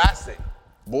 You do what I say.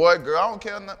 Boy, girl, I don't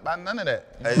care about none of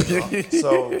that. Hey,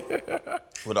 so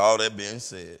with all that being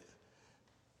said,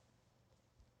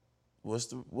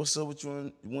 what's up with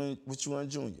you and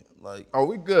Junior? Like, oh,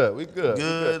 we good.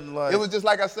 Good. Like, it was just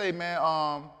like I say, man.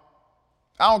 I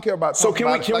don't care about. So can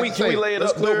we lay it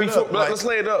up? Let's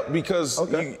lay it up because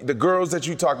the girls that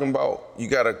you talking about, you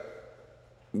got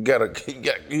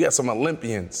some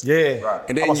Olympians. Yeah. Right.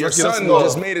 And then your son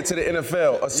just made it to the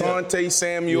NFL, Asante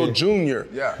Samuel Jr.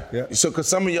 Yeah. So because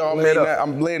some of y'all may not,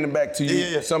 I'm laying it back to you.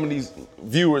 Yeah. Some of these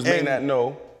viewers may not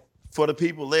know. For the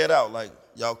people, lay it out. Like,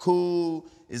 y'all cool?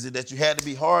 Is it that you had to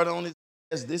be hard on it?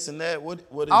 This and that? What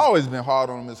is I always been hard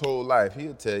on him his whole life.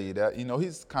 He'll tell you that. You know,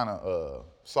 he's kind of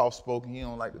soft-spoken. He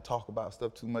don't like to talk about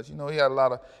stuff too much. You know, he had a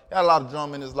lot of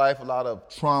drama in his life, a lot of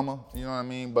trauma. You know what I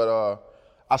mean? But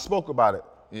I spoke about it.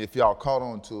 If y'all caught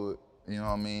on to it, you know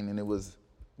what I mean? And it was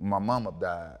when my mama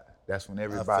died. That's when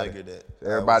everybody getting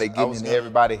in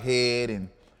everybody's head, and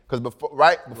because before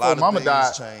mama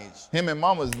died, him and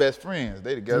mama's best friends.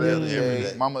 They together every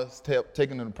day. Mama's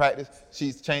taking him to practice.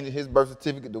 She's changing his birth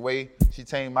certificate the way she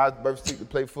changed my birth certificate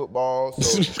to play football.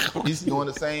 So he's doing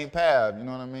the same path. You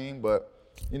know what I mean? But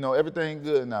you know, everything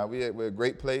good now. We're a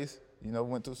great place. You know,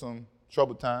 went through some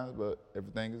troubled times, but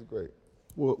everything is great.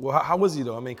 Well, how was he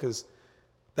though? I mean, because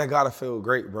that gotta feel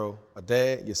great, bro. A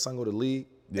dad, your son go to league.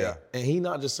 Yeah. And he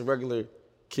not just a regular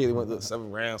kid that went to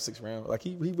 7 rounds, 6 rounds. Like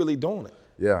he really doing it.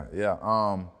 Yeah.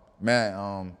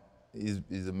 Man, he's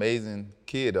an amazing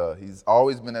kid. He's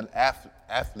always been an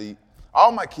athlete.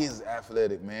 All my kids is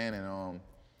athletic, man, and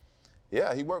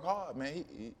he worked hard, man.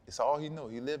 It's all he know.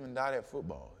 He live and die that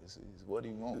football. It's what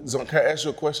he wants. So can I ask you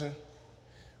a question?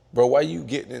 Bro, why you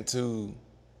getting into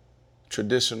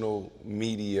traditional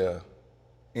media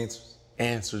answers?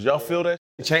 Y'all feel that?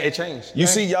 It changed. You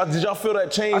see, did y'all feel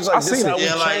that change? I seen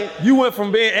it. You went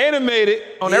from being animated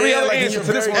on every other answer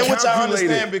to this one. And which I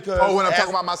understand because when I'm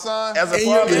talking about my son, as a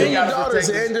father, and your daughters,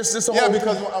 and this whole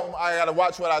because I gotta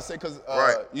watch what I say because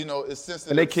you know it's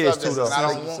sensitive. And they kids too, though. And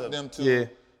I don't want them to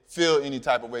feel any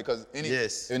type of way because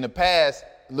in the past,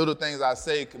 little things I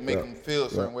say can make them feel a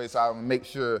certain way. So I make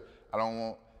sure I don't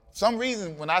want. Some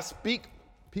reason when I speak,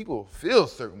 people feel a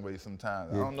certain way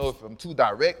sometimes. I don't know if I'm too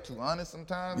direct, too honest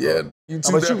sometimes. Yeah, you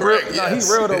too direct. He's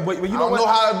real though, but you know what? I don't know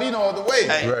how to be no other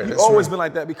way. You've always been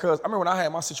like that because I remember when I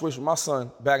had my situation with my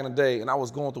son back in the day and I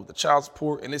was going through the child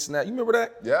support and this and that. You remember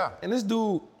that? Yeah. And this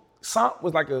dude, Sant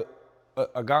was like a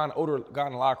guy, an older guy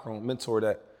in the locker room, mentor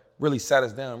that really sat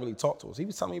us down and really talked to us. He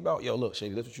was telling me about, yo, look,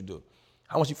 Shady, that's what you do.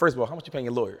 First of all, how much you paying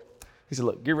your lawyer? He said,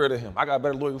 look, get rid of him. I got a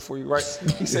better lawyer for you, right?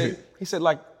 He said,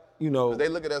 like, you know. They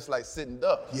look at us like sitting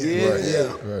ducks.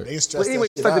 Yeah. Right. They stress anyway,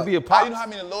 that shit like out. to be a pop. You know how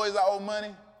many lawyers I owe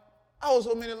money? I owe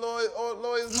so many lawyers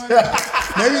money.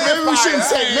 maybe we shouldn't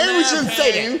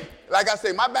say that. Like I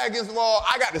say, my back against the wall,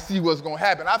 I got to see what's going to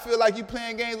happen. I feel like you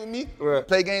playing games with me,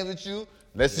 play games with you.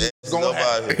 Let's see what's going to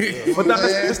happen. But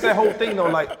that's that whole thing, though.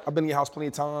 Like, I've been in your house plenty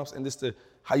of times, and this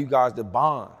how you guys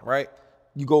bond, right?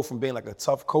 You go from being like a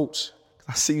tough coach.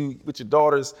 I see you with your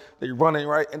daughters, that you're running,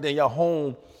 right? And then your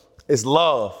home is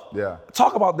love. Yeah.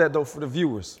 Talk about that, though, for the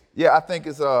viewers. Yeah, I think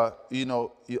it's I'm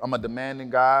a demanding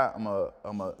guy. I'm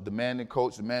a demanding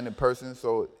coach, demanding person.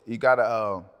 So you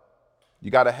gotta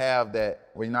have that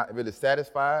when you're not really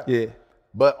satisfied. Yeah.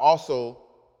 But also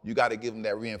you gotta give them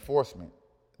that reinforcement,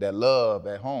 that love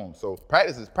at home. So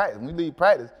practice is practice. When we leave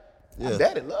practice,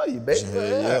 Daddy love you, baby.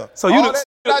 Yeah. So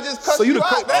I just cuss you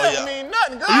out. That don't mean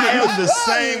nothing, girl. I am the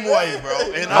same way,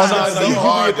 bro. And I'm so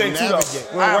hard to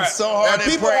navigate. I'm so hard at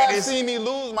people practice. have seen me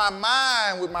lose my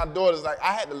mind with my daughters. Like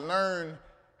I had to learn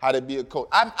how to be a coach.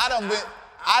 I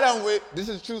done went. This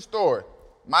is a true story.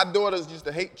 My daughters used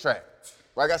to hate track.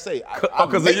 Like I say, I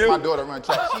make my daughter run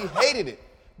track. She hated it,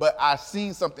 but I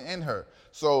seen something in her.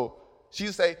 So she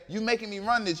would say, "You making me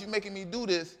run this. You making me do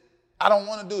this. I don't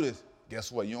want to do this."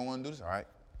 Guess what? You don't want to do this? All right.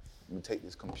 Let me take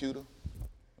this computer.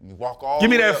 Let me walk all. Give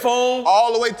me that phone.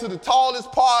 All the way to the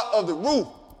tallest part of the roof.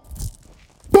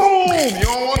 Boom! You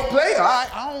don't want to play? All right.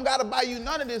 I don't gotta buy you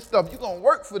none of this stuff. You gonna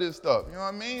work for this stuff. You know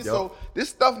what I mean? Yep. So this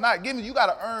stuff not given, you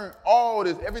gotta earn all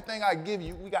this. Everything I give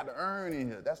you, we gotta earn in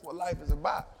here. That's what life is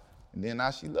about. And then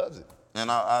now she loves it.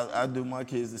 And I do my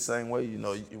kids the same way. You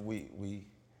know, we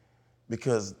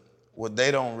because what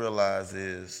they don't realize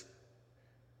is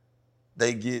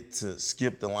they get to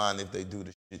skip the line if they do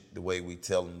the shit the way we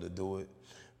tell them to do it.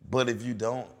 But if you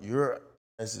don't, your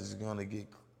ass is gonna get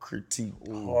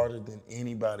critiqued harder than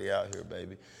anybody out here,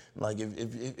 baby. Like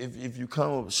if you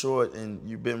come up short and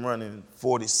you've been running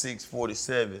 46,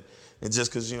 47, and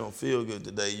just because you don't feel good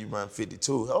today, you run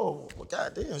 52. Oh, well,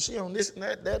 goddamn, she on this and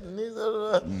that and this.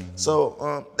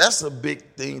 So that's a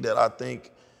big thing that I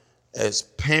think as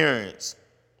parents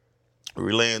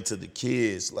relaying to the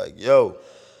kids, like, yo,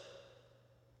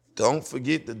 don't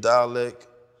forget the dialect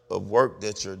of work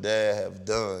that your dad have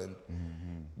done,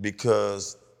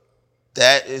 because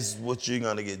that is what you're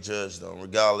gonna get judged on,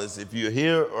 regardless if you're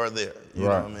here or there. You know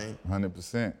what I mean?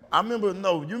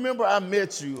 100%. You remember I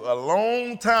met you a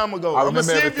long time ago. I I'm gonna remember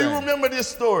see everything. if you remember this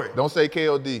story. Don't say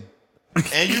KOD.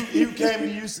 And you came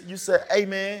and you said, hey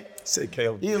man. Say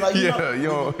KOD. He was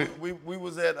like, we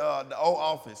was at the old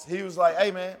office. He was like,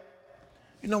 hey man,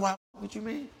 you know why what you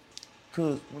mean?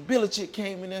 Cause when Belichick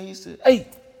came in there, he said, hey,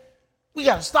 we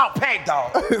gotta stop Pack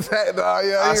Dog. Pack Dog,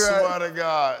 yeah, I you're swear right. to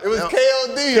God. It was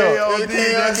KOD. KOD,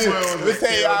 that's what it was. Let me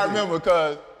tell you, I remember,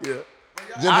 cause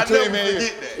I never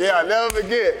forget that. Yeah, I never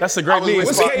forget. That's a great name.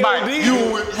 What's KOD?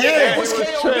 Yeah, what's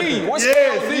KOD? What's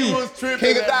Yes, he KOD? was tripping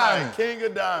King of that night. Diamonds. King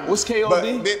of Diamonds. What's But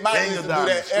KOD? Big Mike used to do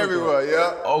that everywhere,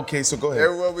 yeah. Okay, so go ahead.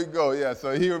 Everywhere we go, yeah.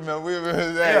 So we remember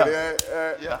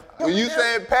that. Yeah. When you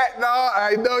said Pack Dog,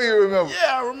 I know you remember.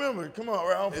 Yeah, I remember. Come on,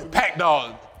 Ralph. Pack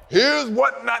Dog. Here's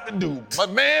what not to do. My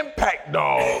man Pack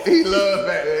Dog. He loved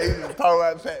Pack Dog. He used to talk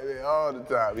about Pack Dog all the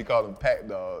time. We call him Pack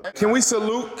Dog. Can we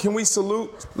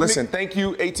salute? Listen, thank you,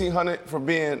 1800, for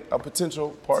being a potential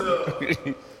partner.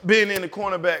 Being in the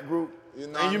cornerback group.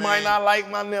 And you might not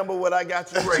like my number, but I got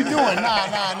you right. What you doing?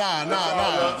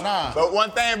 Nah. But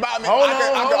one thing about me,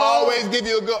 I can always give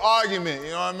you a good argument,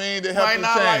 you know what I mean, to help Might you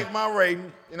not change. like my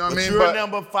rating. You know what I mean? You're But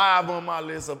number 5 on my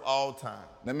list of all time.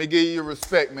 let me give you your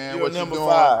respect, man. You're what number you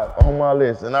doing 5 on my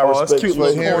list, and I respect you for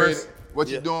for hearing it. what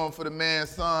you're doing for the man's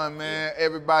son, man.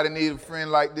 Everybody needs a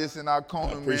friend like this in our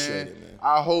corner, man. appreciate it, man.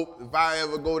 I hope if I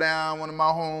ever go down, one of my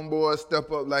homeboys step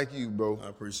up like you, bro. I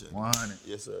appreciate it. 100.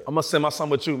 Yes, sir. I'm gonna send my son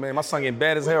with you, man. My son getting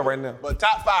bad as hell right now. But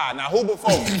top 5. Now, who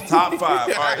before me? Top 5. All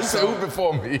right, He said, so who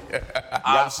before me?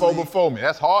 Got 4 before me.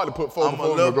 That's hard to put 4 I'm a before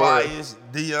me. little Go ahead. biased.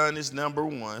 Dion is number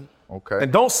 1. Okay.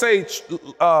 And don't say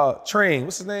Train.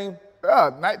 What's his name?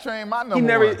 Night Train, my number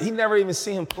 1. He never even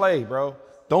seen him play, bro.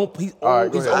 He's All right,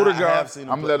 old. go He's ahead. older I guy. have seen him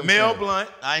I'm play. letting him Mel finish. Blunt,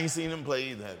 I ain't seen him play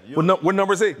either. Have you? What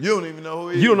number is he? You don't even know who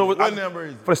he is. You don't know what number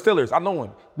is he? For the Steelers, I know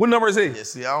him. What number is he? Yeah,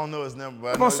 see, I don't know his number. But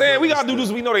I That's know what I'm saying. he's We playing gotta do still.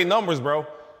 this. We know their numbers, bro.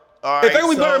 All If they right, gonna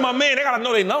be so- better than my man, they gotta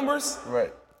know their numbers.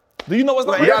 Right. Do you know what's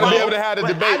You gotta be able to have the But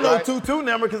debate, I know right? 2-2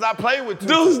 number because I played with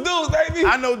 2-2. Dudes, baby.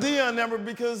 I know Dion number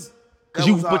because. But that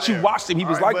you was our era. watched him. He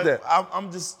was All right, like but that.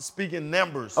 I'm just speaking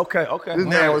numbers. Okay. This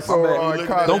man was so My bad. You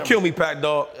looking Don't at kill me, Pack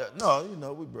Dog. No, you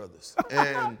know we brothers.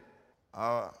 And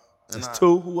It's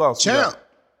 2. Who else?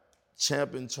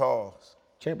 Champ and Charles.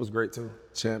 Champ was great too.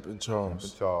 Champ and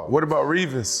Charles. Charles. What about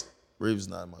Revis? Reeves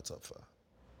not in my top 5.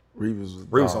 Reeves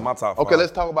on my top 5. Okay,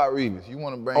 let's talk about Revis. You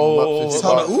want to bring him Oh, up?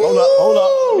 hold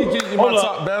up. Let me get you my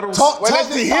top battles. Talk let's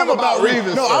to just him talk about about Revis.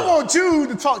 Revis No, I first. want you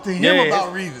to talk to him Yeah,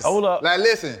 about Revis. Hold up. Like,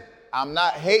 listen, I'm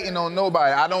not hating on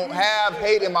nobody. I don't have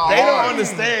hate in my They heart. don't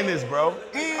understand this, bro.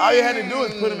 All you had to do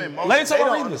is put them in motion. Let him talk They about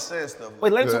don't Revis. understand stuff.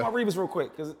 Wait, let him Yeah. talk about Revis real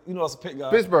quick, because you know it's a pick guy.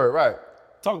 Pittsburgh, right?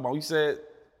 Talk about. You said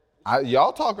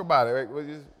Y'all talk about it, right?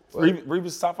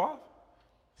 Revis top 5.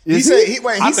 He said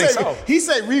so. He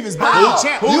said Revis better How? than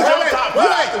Champ. Who's You your heard top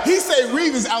that? five? He said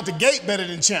Revis out the gate better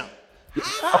than Champ.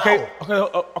 Okay.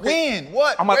 When?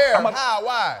 What? I'm a- Where? I'm a- How?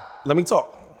 Why? Let me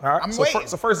talk. All right. I'm so waiting.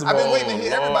 so first of I've all, been waiting to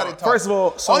hear everybody talk. First of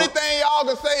all, so only thing y'all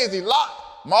can say is he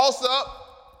locked Moss up,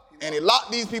 and he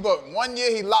locked these people up. 1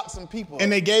 year he locked some people up.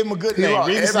 And they gave him a good He name. locked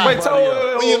Revis everybody out.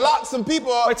 up. When you lock some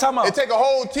people up, time out. it take a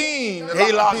whole team to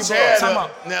He lock locked people Chad up.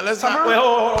 up. Now let's Time not. out. Wait,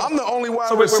 hold on. I'm the only wide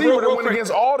So wait, receiver real that went quick.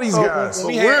 against all these So guys.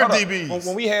 when we we're had, DBs.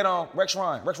 when we had Rex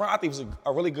Ryan, I think was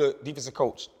a really good defensive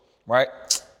coach, right?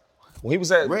 When he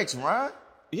was at Rex Ryan?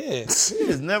 yeah, He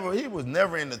was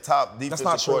never in the top that's defensive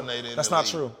not true. coordinator in That's the not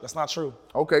league. true. That's not true.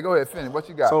 Okay, go ahead, finish. What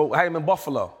you got? So I had him in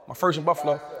Buffalo. My first in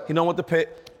Buffalo. He done with the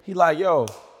pit. He like, yo,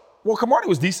 well, Camardi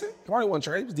was decent. Camardi wasn't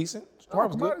trash. He was decent. Camardi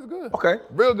was Camardi's good. Okay.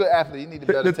 Real good athlete. You need to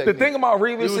better The technique. thing about He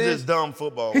Revis was is just dumb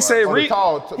football. he said Oh, the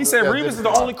tall- he said yeah, Revis is the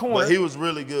different. only corner But he was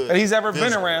really good. that he's ever been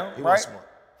physically. around, He right? was smart.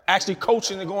 Actually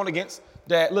coaching and going against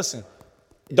that. Listen,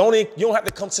 you don't have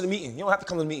to come to the meeting. You don't have to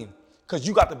come to the meeting because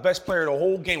you got the best player the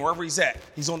whole game wherever he's at.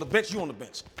 He's on the bench, you on the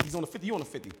bench. He's on the 50, you on the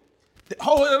 50.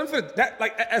 That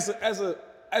like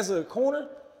as a corner,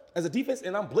 as a defense,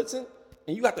 and I'm blitzing,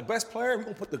 and you got the best player. We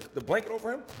gonna put the blanket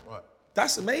over him. What?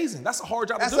 That's amazing. That's a hard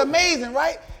job to do. That's amazing,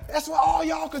 right? That's what all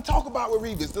y'all can talk about with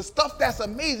Revis. The stuff that's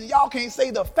amazing. Y'all can't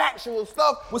say the factual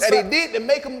stuff he did to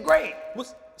make him great.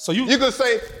 So you can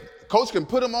say, Coach can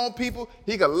put him on people.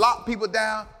 He can lock people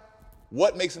down.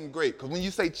 What makes him great? Because when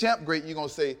you say champ great, you're going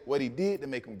to say what he did to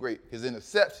make him great. His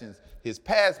interceptions, his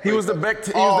pass breakup. He was the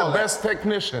best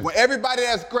technician. When everybody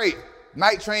that's great,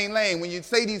 Night Train Lane, when you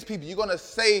say these people, you're going to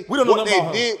say we don't know what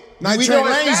they did. Night Train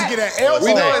Lane used to get that L.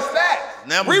 We know his stats.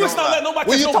 Revis not letting nobody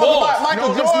When catch you no talk balls. about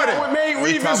Michael Jordan. What made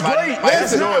Revis great?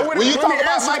 Listen, when you talk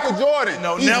about Michael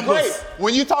Jordan, he's great.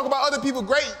 When you talk about other people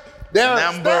great, their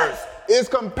stats is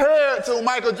compared to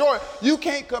Michael Jordan. You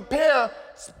can't compare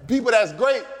people that's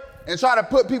great and try to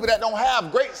put people that don't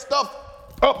have great stuff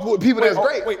up with people that's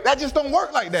great. That just don't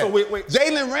work like that. So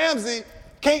Jalen Ramsey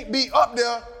can't be up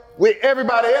there with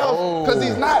everybody else because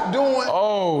he's not doing.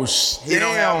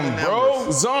 Damn, bro.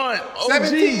 Zon,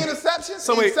 17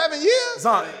 interceptions in 7 years.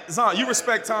 Zon, you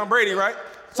respect Tom Brady, right?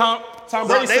 Tom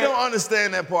Brady. They don't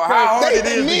understand that part. How hard it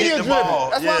is to get the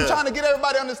ball. That's why I'm trying to get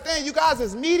everybody to understand. You guys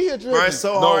is media driven. Right,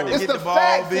 so hard to get the ball. It's the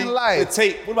facts in life. The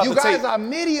tape. What about you the guys tape? are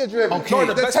media driven. Okay.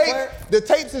 The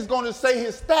tapes is going to say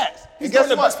his stats. And guess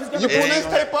what? You pull this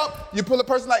tape up, you pull a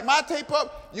person like my tape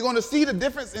up, you're going to see the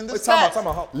difference in the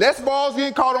stats. Less balls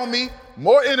getting caught on me,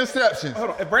 more interceptions.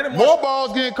 Hold on. If Brandon more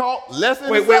balls getting caught, less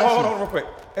interceptions. Wait, hold on real quick.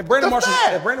 If Brandon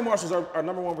Marshall's our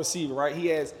number one receiver, right? You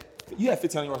had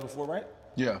 1,500 yards before, right?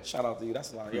 Yeah. Shout out to you.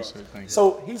 That's a lot of yards. Thank you.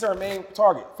 So he's our main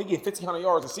target. He get 1,500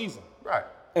 yards a season. Right.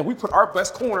 And we put our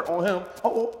best corner on him.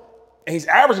 And he's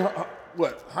averaging,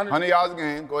 what, 100 yards a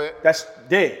game. Go ahead. That's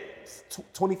dead.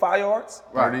 25 yards?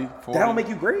 30, 40. That don't make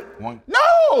you great?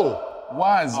 No!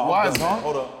 Why, Zon?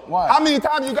 Hold on. Why? How many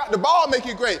times you got the ball make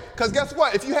you great? Because guess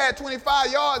what? If you had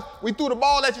 25 yards, we threw the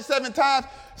ball at you 7 times.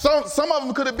 Some of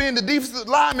them could have been the defensive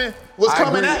lineman was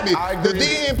coming at me. The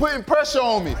DN putting pressure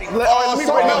on me. Someone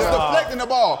else deflecting the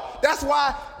ball. That's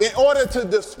why, in order to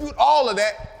dispute all of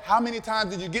that, how many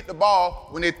times did you get the ball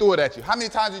when they threw it at you? How many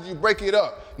times did you break it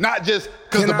up? Not just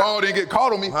because the ball didn't get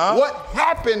caught on me. What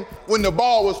happened when the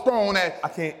ball was thrown at? I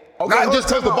can't. Not just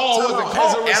because the ball wasn't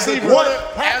caught. As a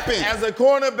What happened? As a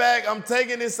cornerback, I'm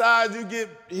taking his side.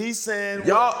 He's saying,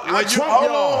 y'all.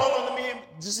 Hold on, let me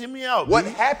just hear me out. What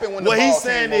happened when the ball What he's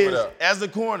came saying over is, there? as a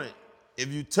corner, if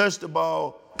you touch the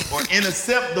ball or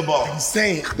intercept the ball,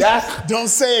 Say it. Don't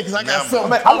say it because I got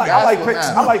something. I like picks.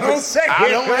 I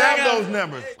don't have those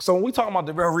numbers. So when we talking about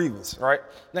Darrelle Revis, right?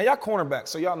 Now y'all cornerbacks,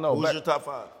 so y'all know. Who's your top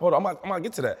 5? Hold on, I'm gonna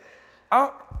get to that.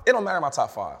 It don't matter my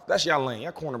top 5. That's y'all lane,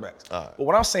 y'all cornerbacks. But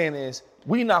what I'm saying is,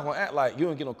 we not gonna act like you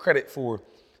don't get no credit for.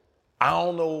 I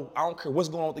don't care what's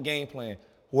going on with the game plan.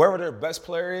 Whoever their best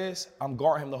player is, I'm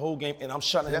guarding him the whole game and I'm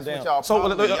shutting him down. So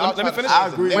let me finish. I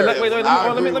agree.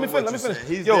 Let me finish.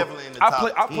 He's Yo, definitely in the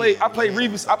top I played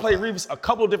Revis a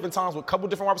couple of different times with a couple of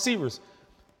different wide receivers.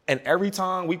 And every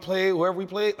time we played, whoever we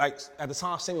played, like at the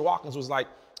time Sammy Watkins was like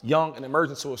young and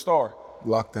emerging to a star.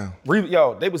 Lockdown.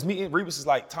 They was meeting, Revis is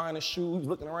like tying his shoe, he was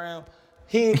looking around.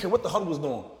 He didn't care what the huddle was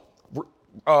doing.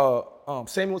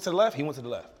 Sammy went to the left, he went to the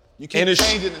left. You keep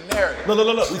changing the narrative.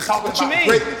 Look. We talking What you about mean?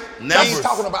 greatness. Numbers. We ain't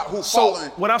talking about who's So falling.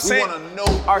 what I'm saying, we want to know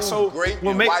who's great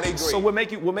and why they great. So what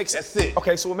makes That's it.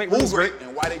 Okay, so what make Who's Revis great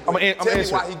and why they great? Tell me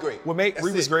why he great. What make That's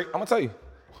Revis it. great? I'm gonna tell you.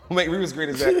 What make Revis great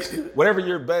is that whatever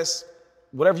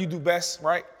you do best,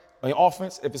 right? On your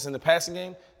offense, if it's in the passing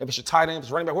game, if it's your tight end, if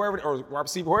it's running back, whoever it is, or wide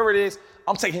receiver, whoever it is,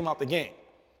 I'm taking him out the game.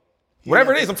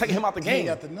 Whatever it is, I'm taking him out the game.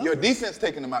 Your defense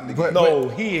taking him out the game. No,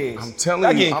 he is. I'm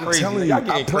telling you.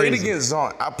 I played against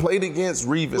Zon. I played against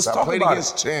Revis. I played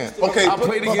against Champ. Okay, I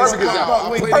played against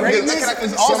Kyle. Can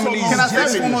I say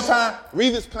this one more time?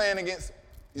 Revis playing against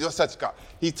such a guy.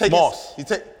 He take Moss.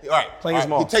 Playing his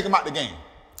Moss. He take him out the game.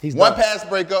 He's one done. pass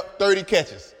breakup, 30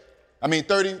 catches.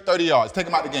 30 yards. Take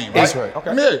him out the game, right? That's right.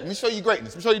 Okay. Let me show you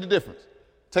greatness. Let me show you the difference.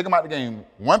 Take him out the game.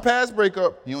 One pass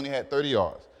breakup, he only had 30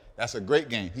 yards. That's a great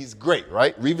game. He's great,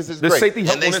 right? Revis is The great. safety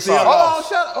helped on this side. Hold on,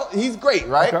 shut up. He's great,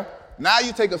 right? Okay. Now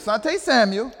you take Asante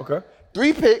Samuel, Okay.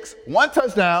 3 picks, 1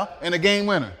 touchdown, and a game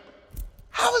winner.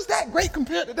 How is that great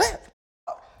compared to that?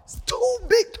 It's 2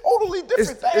 big, totally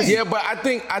different things. Yeah, but I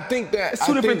think that It's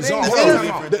two different things.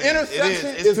 The interception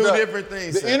It's is two different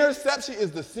things. The interception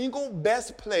is the single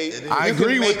best play I you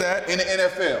agree can with make that. in the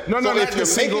NFL. No, so not if the you're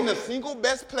single- making the single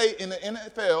best play in the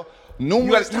NFL,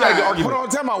 numerous You gotta get times. argument. Hold on,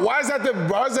 tell me, why is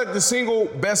that the single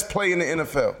best play in the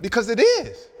NFL? Because it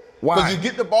is. Why? Because you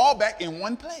get the ball back in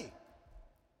one play.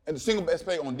 And the single best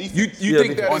play on defense. You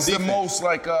think that on is the defense. most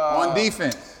like on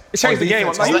defense. It changed the game.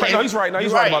 defense. No, he's right. No,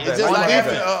 he's right about that. It's just On like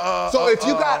defense. So if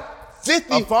you got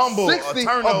 50, a fumble, 60 a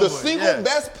turnover, of the single yeah.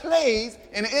 best plays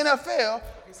in the NFL,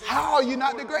 how are you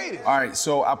not the greatest? All right,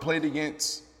 so I played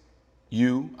against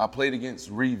I played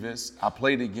against Revis, I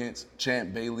played against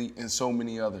Champ Bailey, and so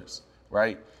many others,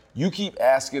 right? You keep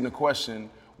asking the question,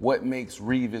 what makes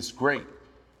Revis great?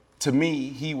 To me,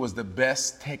 he was the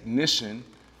best technician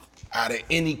out of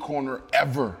any corner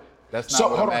ever. That's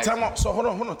not hold on, time out.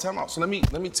 So let me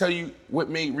tell you what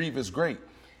made Revis great.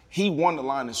 He won the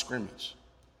line of scrimmage.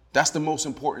 That's the most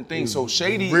important thing. So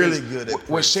Shady really is good at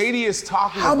what Shady is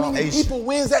talking How about. many people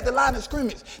wins at the line of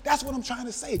scrimmage? That's what I'm trying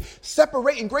to say.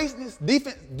 Separating greatness,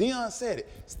 defense, Deion said it.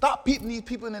 Stop putting these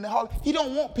people in the hall. He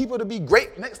don't want people to be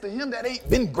great next to him that ain't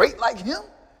been great like him.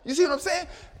 You see what I'm saying?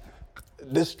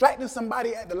 Distracting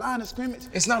somebody at the line of scrimmage.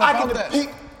 It's not about that.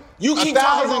 You keep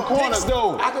talking about corners,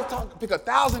 though. I can pick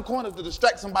 1,000 corners to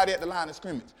distract somebody at the line of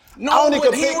scrimmage. No,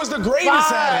 but he was the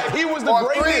greatest at it. He was the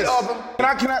greatest. Of them.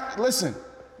 Can I listen?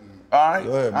 All right,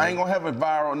 ahead, I ain't gonna have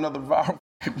another viral.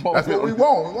 That's what we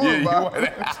want. We want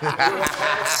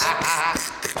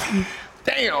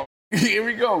Damn. Here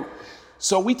we go.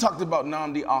 So we talked about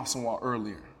Nnamdi Asomugha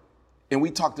earlier, and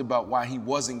we talked about why he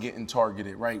wasn't getting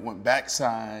targeted. Right, went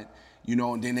backside,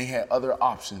 and then they had other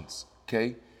options.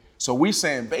 Okay, so we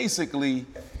saying basically,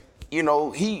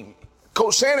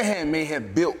 Coach Shanahan may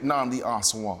have built Nnamdi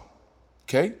Asomugha.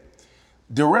 Okay,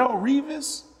 Darrelle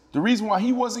Revis. The reason why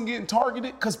he wasn't getting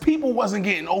targeted, because people wasn't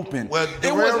getting open. Well,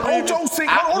 it was Ocho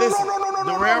Cinco.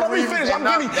 No, let me finish.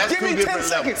 Give me 10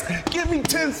 seconds. Give me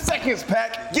 10 seconds,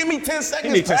 Pac. Give me 10 seconds,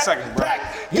 You need 10 seconds, bro.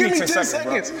 Give me 10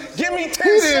 seconds. Give me 10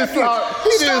 seconds.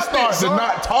 He didn't start to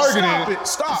not targeting it.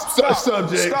 Stop.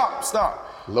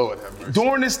 Lord have mercy.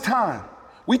 During this time,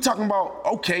 we talking about,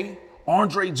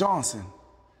 Andre Johnson,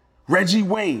 Reggie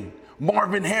Wayne,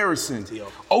 Marvin Harrison,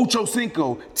 Ocho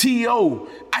Cinco, T.O.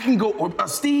 I can go,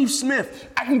 Steve Smith.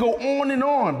 I can go on and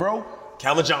on, bro.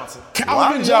 Calvin Johnson.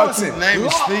 Naming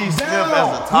Steve Smith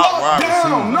as the top wide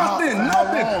receiver. Nothing.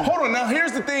 Hold on. Now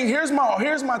here's the thing. Here's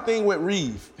my thing with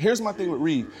Reeve.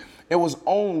 It was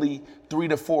only 3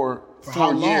 to 4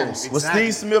 years. Was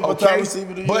Steve Smith a top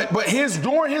receiver to you? But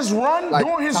during his run,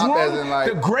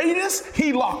 the greatest,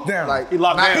 he locked down. He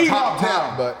locked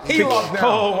down.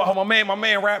 Oh, my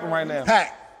man rapping right now.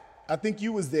 Pac, I think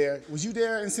you was there. Was you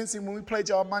there in Cincy when we played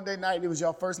y'all Monday night? It was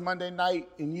your first Monday night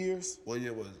in years? What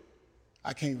year was it?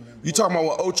 I can't remember. You talking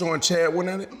about when Ocho and Chad went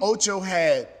at it? Ocho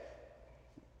had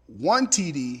 1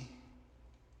 TD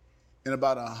and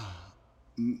about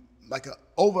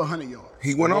over 100 yards.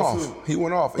 He went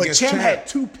off. But Chad had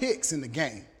 2 picks in the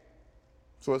game.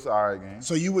 So it's an all right game.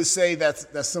 So you would say that's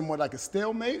somewhat like a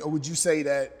stalemate, or would you say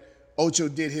that Ocho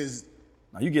did his?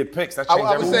 Now you get picks. That changed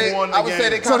everything. I would say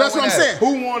they so that's what I'm saying.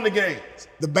 Who won the game?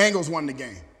 The Bengals won the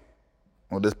game.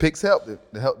 Well, the picks helped. The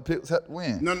picks helped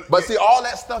win. No, but see, all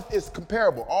that stuff is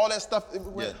comparable. All that stuff.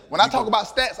 When I talk about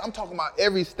stats, I'm talking about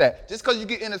every stat. Just because you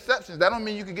get interceptions, that don't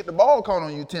mean you can get the ball caught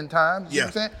on you 10 times. You know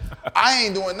what I'm saying? I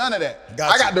ain't doing none of that.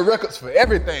 I got the records for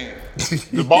everything.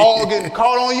 The ball getting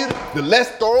caught on you, the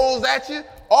less throws at you,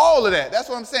 all of that. That's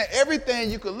what I'm saying.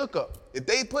 Everything you can look up. If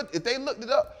they looked it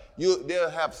up, they'll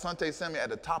have Sante Samuel at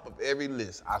the top of every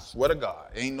list. I swear to God,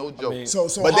 ain't no joke.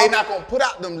 But they not gonna put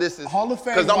out them lists Hall of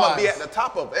Fame because I'm gonna be at the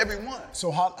top of every one. So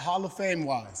Hall of Fame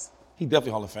wise, he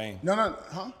definitely Hall of Fame. No,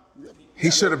 He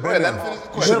should have been.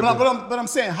 But I'm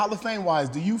saying Hall of Fame wise,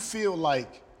 do you feel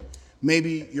like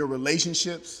maybe your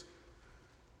relationships?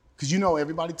 Because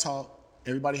everybody talk,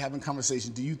 everybody having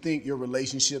conversations. Do you think your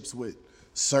relationships with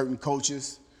certain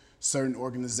coaches, certain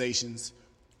organizations,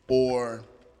 or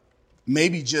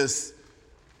maybe just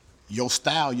your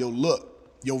style, your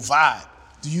look, your vibe,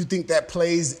 do you think that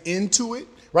plays into it?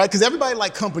 Right? Because everybody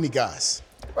like company guys.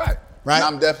 Right. And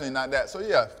I'm definitely not that. So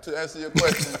yeah, to answer your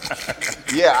question,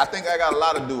 I think I got a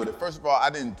lot to do with it. First of all, I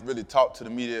didn't really talk to the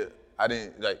media. I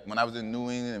didn't, when I was in New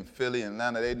England and Philly and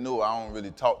Atlanta, they knew I don't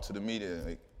really talk to the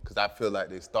media because I feel like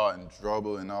they starting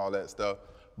trouble and all that stuff.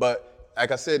 But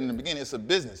like I said in the beginning, it's a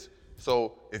business.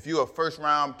 So if you're a first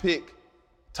round pick,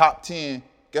 top 10,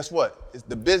 guess what? It's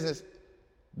the business.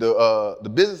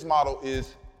 The business model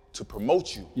is to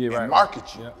promote you and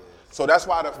market you. Yeah. So that's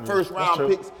why the first round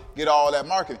picks get all that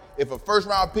marketing. If a first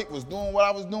round pick was doing what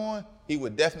I was doing, he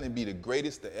would definitely be the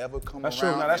greatest to ever come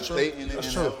around and stay in the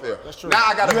NFL. That's true. Now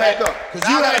I got to back up. Because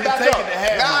you had to take it to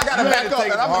have. Now I got to back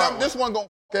up. And this one gonna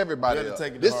f*** everybody up.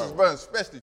 This is running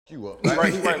especially you up.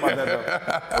 Right? He's right about that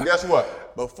though. Well, guess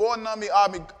what? Before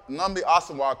Nnamdi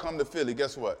Asomugha come to Philly,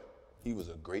 guess what? He was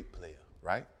a great player,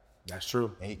 right? That's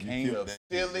true. And he came to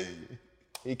Philly.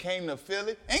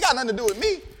 Ain't got nothing to do with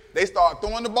me. They started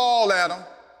throwing the ball at him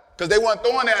because they weren't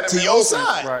throwing at him to your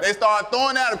side. Right. They started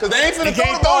throwing at him because they ain't finna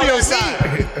throw the ball at me.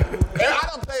 And I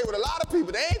done played with a lot of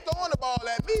people. They ain't throwing the ball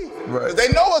at me because they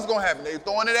know what's gonna happen. They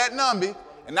throwing it at Nnamdi,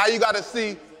 and now you got to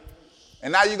see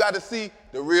And now you got to see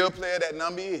the real player that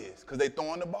Numby is, because they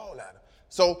throwing the ball at him.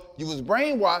 So you was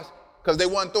brainwashed because they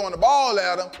wasn't throwing the ball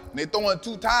at him, and they throwing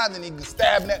 2 times and he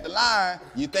stabbing at the line,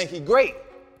 you think he great.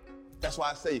 That's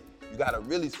why I say you got to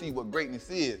really see what greatness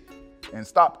is. And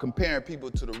stop comparing people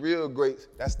to the real greats.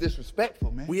 That's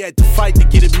disrespectful, man. We had to fight to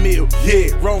get a meal. Yeah,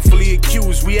 wrongfully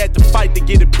accused. We had to fight to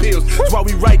get appeals. That's why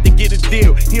we right to get a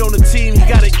deal. He on the team, he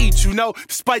gotta eat, you know,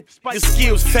 despite your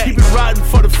skills. Keep it riding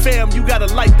for the fam. You gotta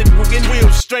light the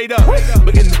wheels straight up.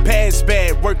 But in the past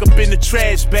bad, work up in the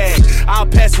trash bag. I'll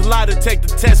pass a lot to take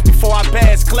the test before I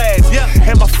pass class.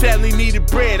 And my family needed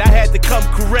bread. I had to come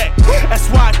correct. That's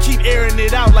why I keep airing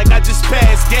it out like I just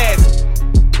passed gas.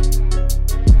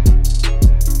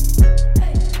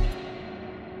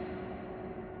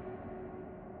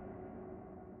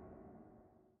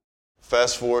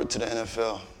 Fast forward to the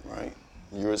NFL, right?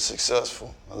 You were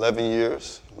successful. 11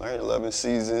 years, right? 11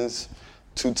 seasons,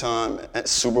 2-time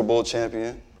Super Bowl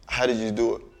champion. How did you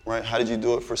do it, right? How did you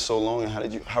do it for so long,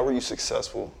 and how were you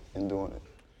successful in doing it?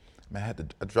 Man,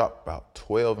 I dropped about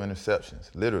 12 interceptions,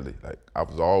 literally. Like, I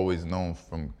was always known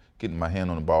from getting my hand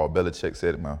on the ball. Belichick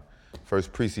said it my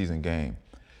first preseason game.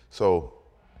 So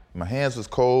my hands was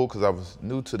cold because I was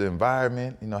new to the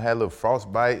environment, you know, had a little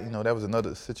frostbite, you know, that was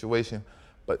another situation.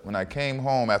 But when I came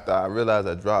home after I realized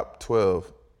I dropped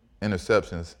 12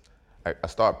 interceptions, I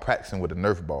started practicing with a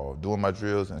Nerf ball, doing my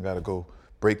drills, and I got to go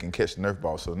break and catch the Nerf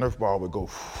ball. So the Nerf ball would go,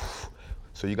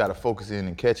 so you got to focus in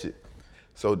and catch it.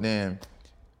 So then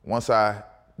once I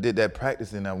did that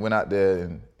practice and I went out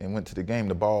there and went to the game,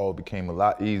 the ball became a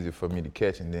lot easier for me to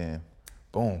catch, and then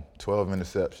boom, 12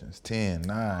 interceptions, 10,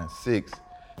 9, 6,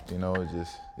 you know,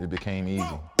 it became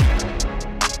easy.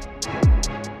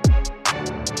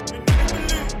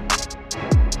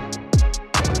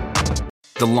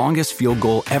 The longest field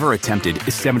goal ever attempted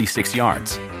is 76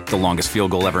 yards. The longest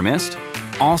field goal ever missed?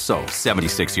 Also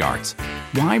 76 yards.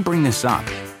 Why bring this up?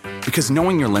 Because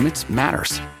knowing your limits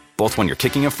matters, both when you're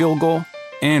kicking a field goal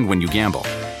and when you gamble.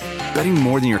 Betting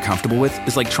more than you're comfortable with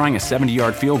is like trying a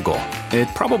 70-yard field goal. It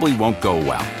probably won't go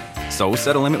well. So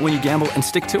set a limit when you gamble and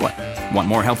stick to it. Want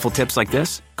more helpful tips like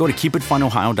this? Go to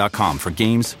keepitfunohio.com for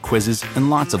games, quizzes, and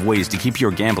lots of ways to keep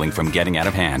your gambling from getting out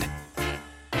of hand.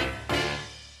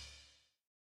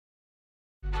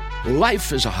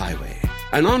 Life is a highway,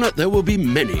 and on it there will be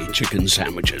many chicken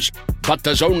sandwiches. But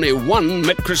there's only one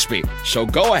McCrispy. So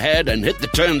go ahead and hit the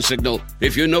turn signal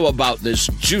if you know about this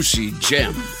juicy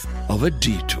gem of a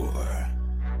detour.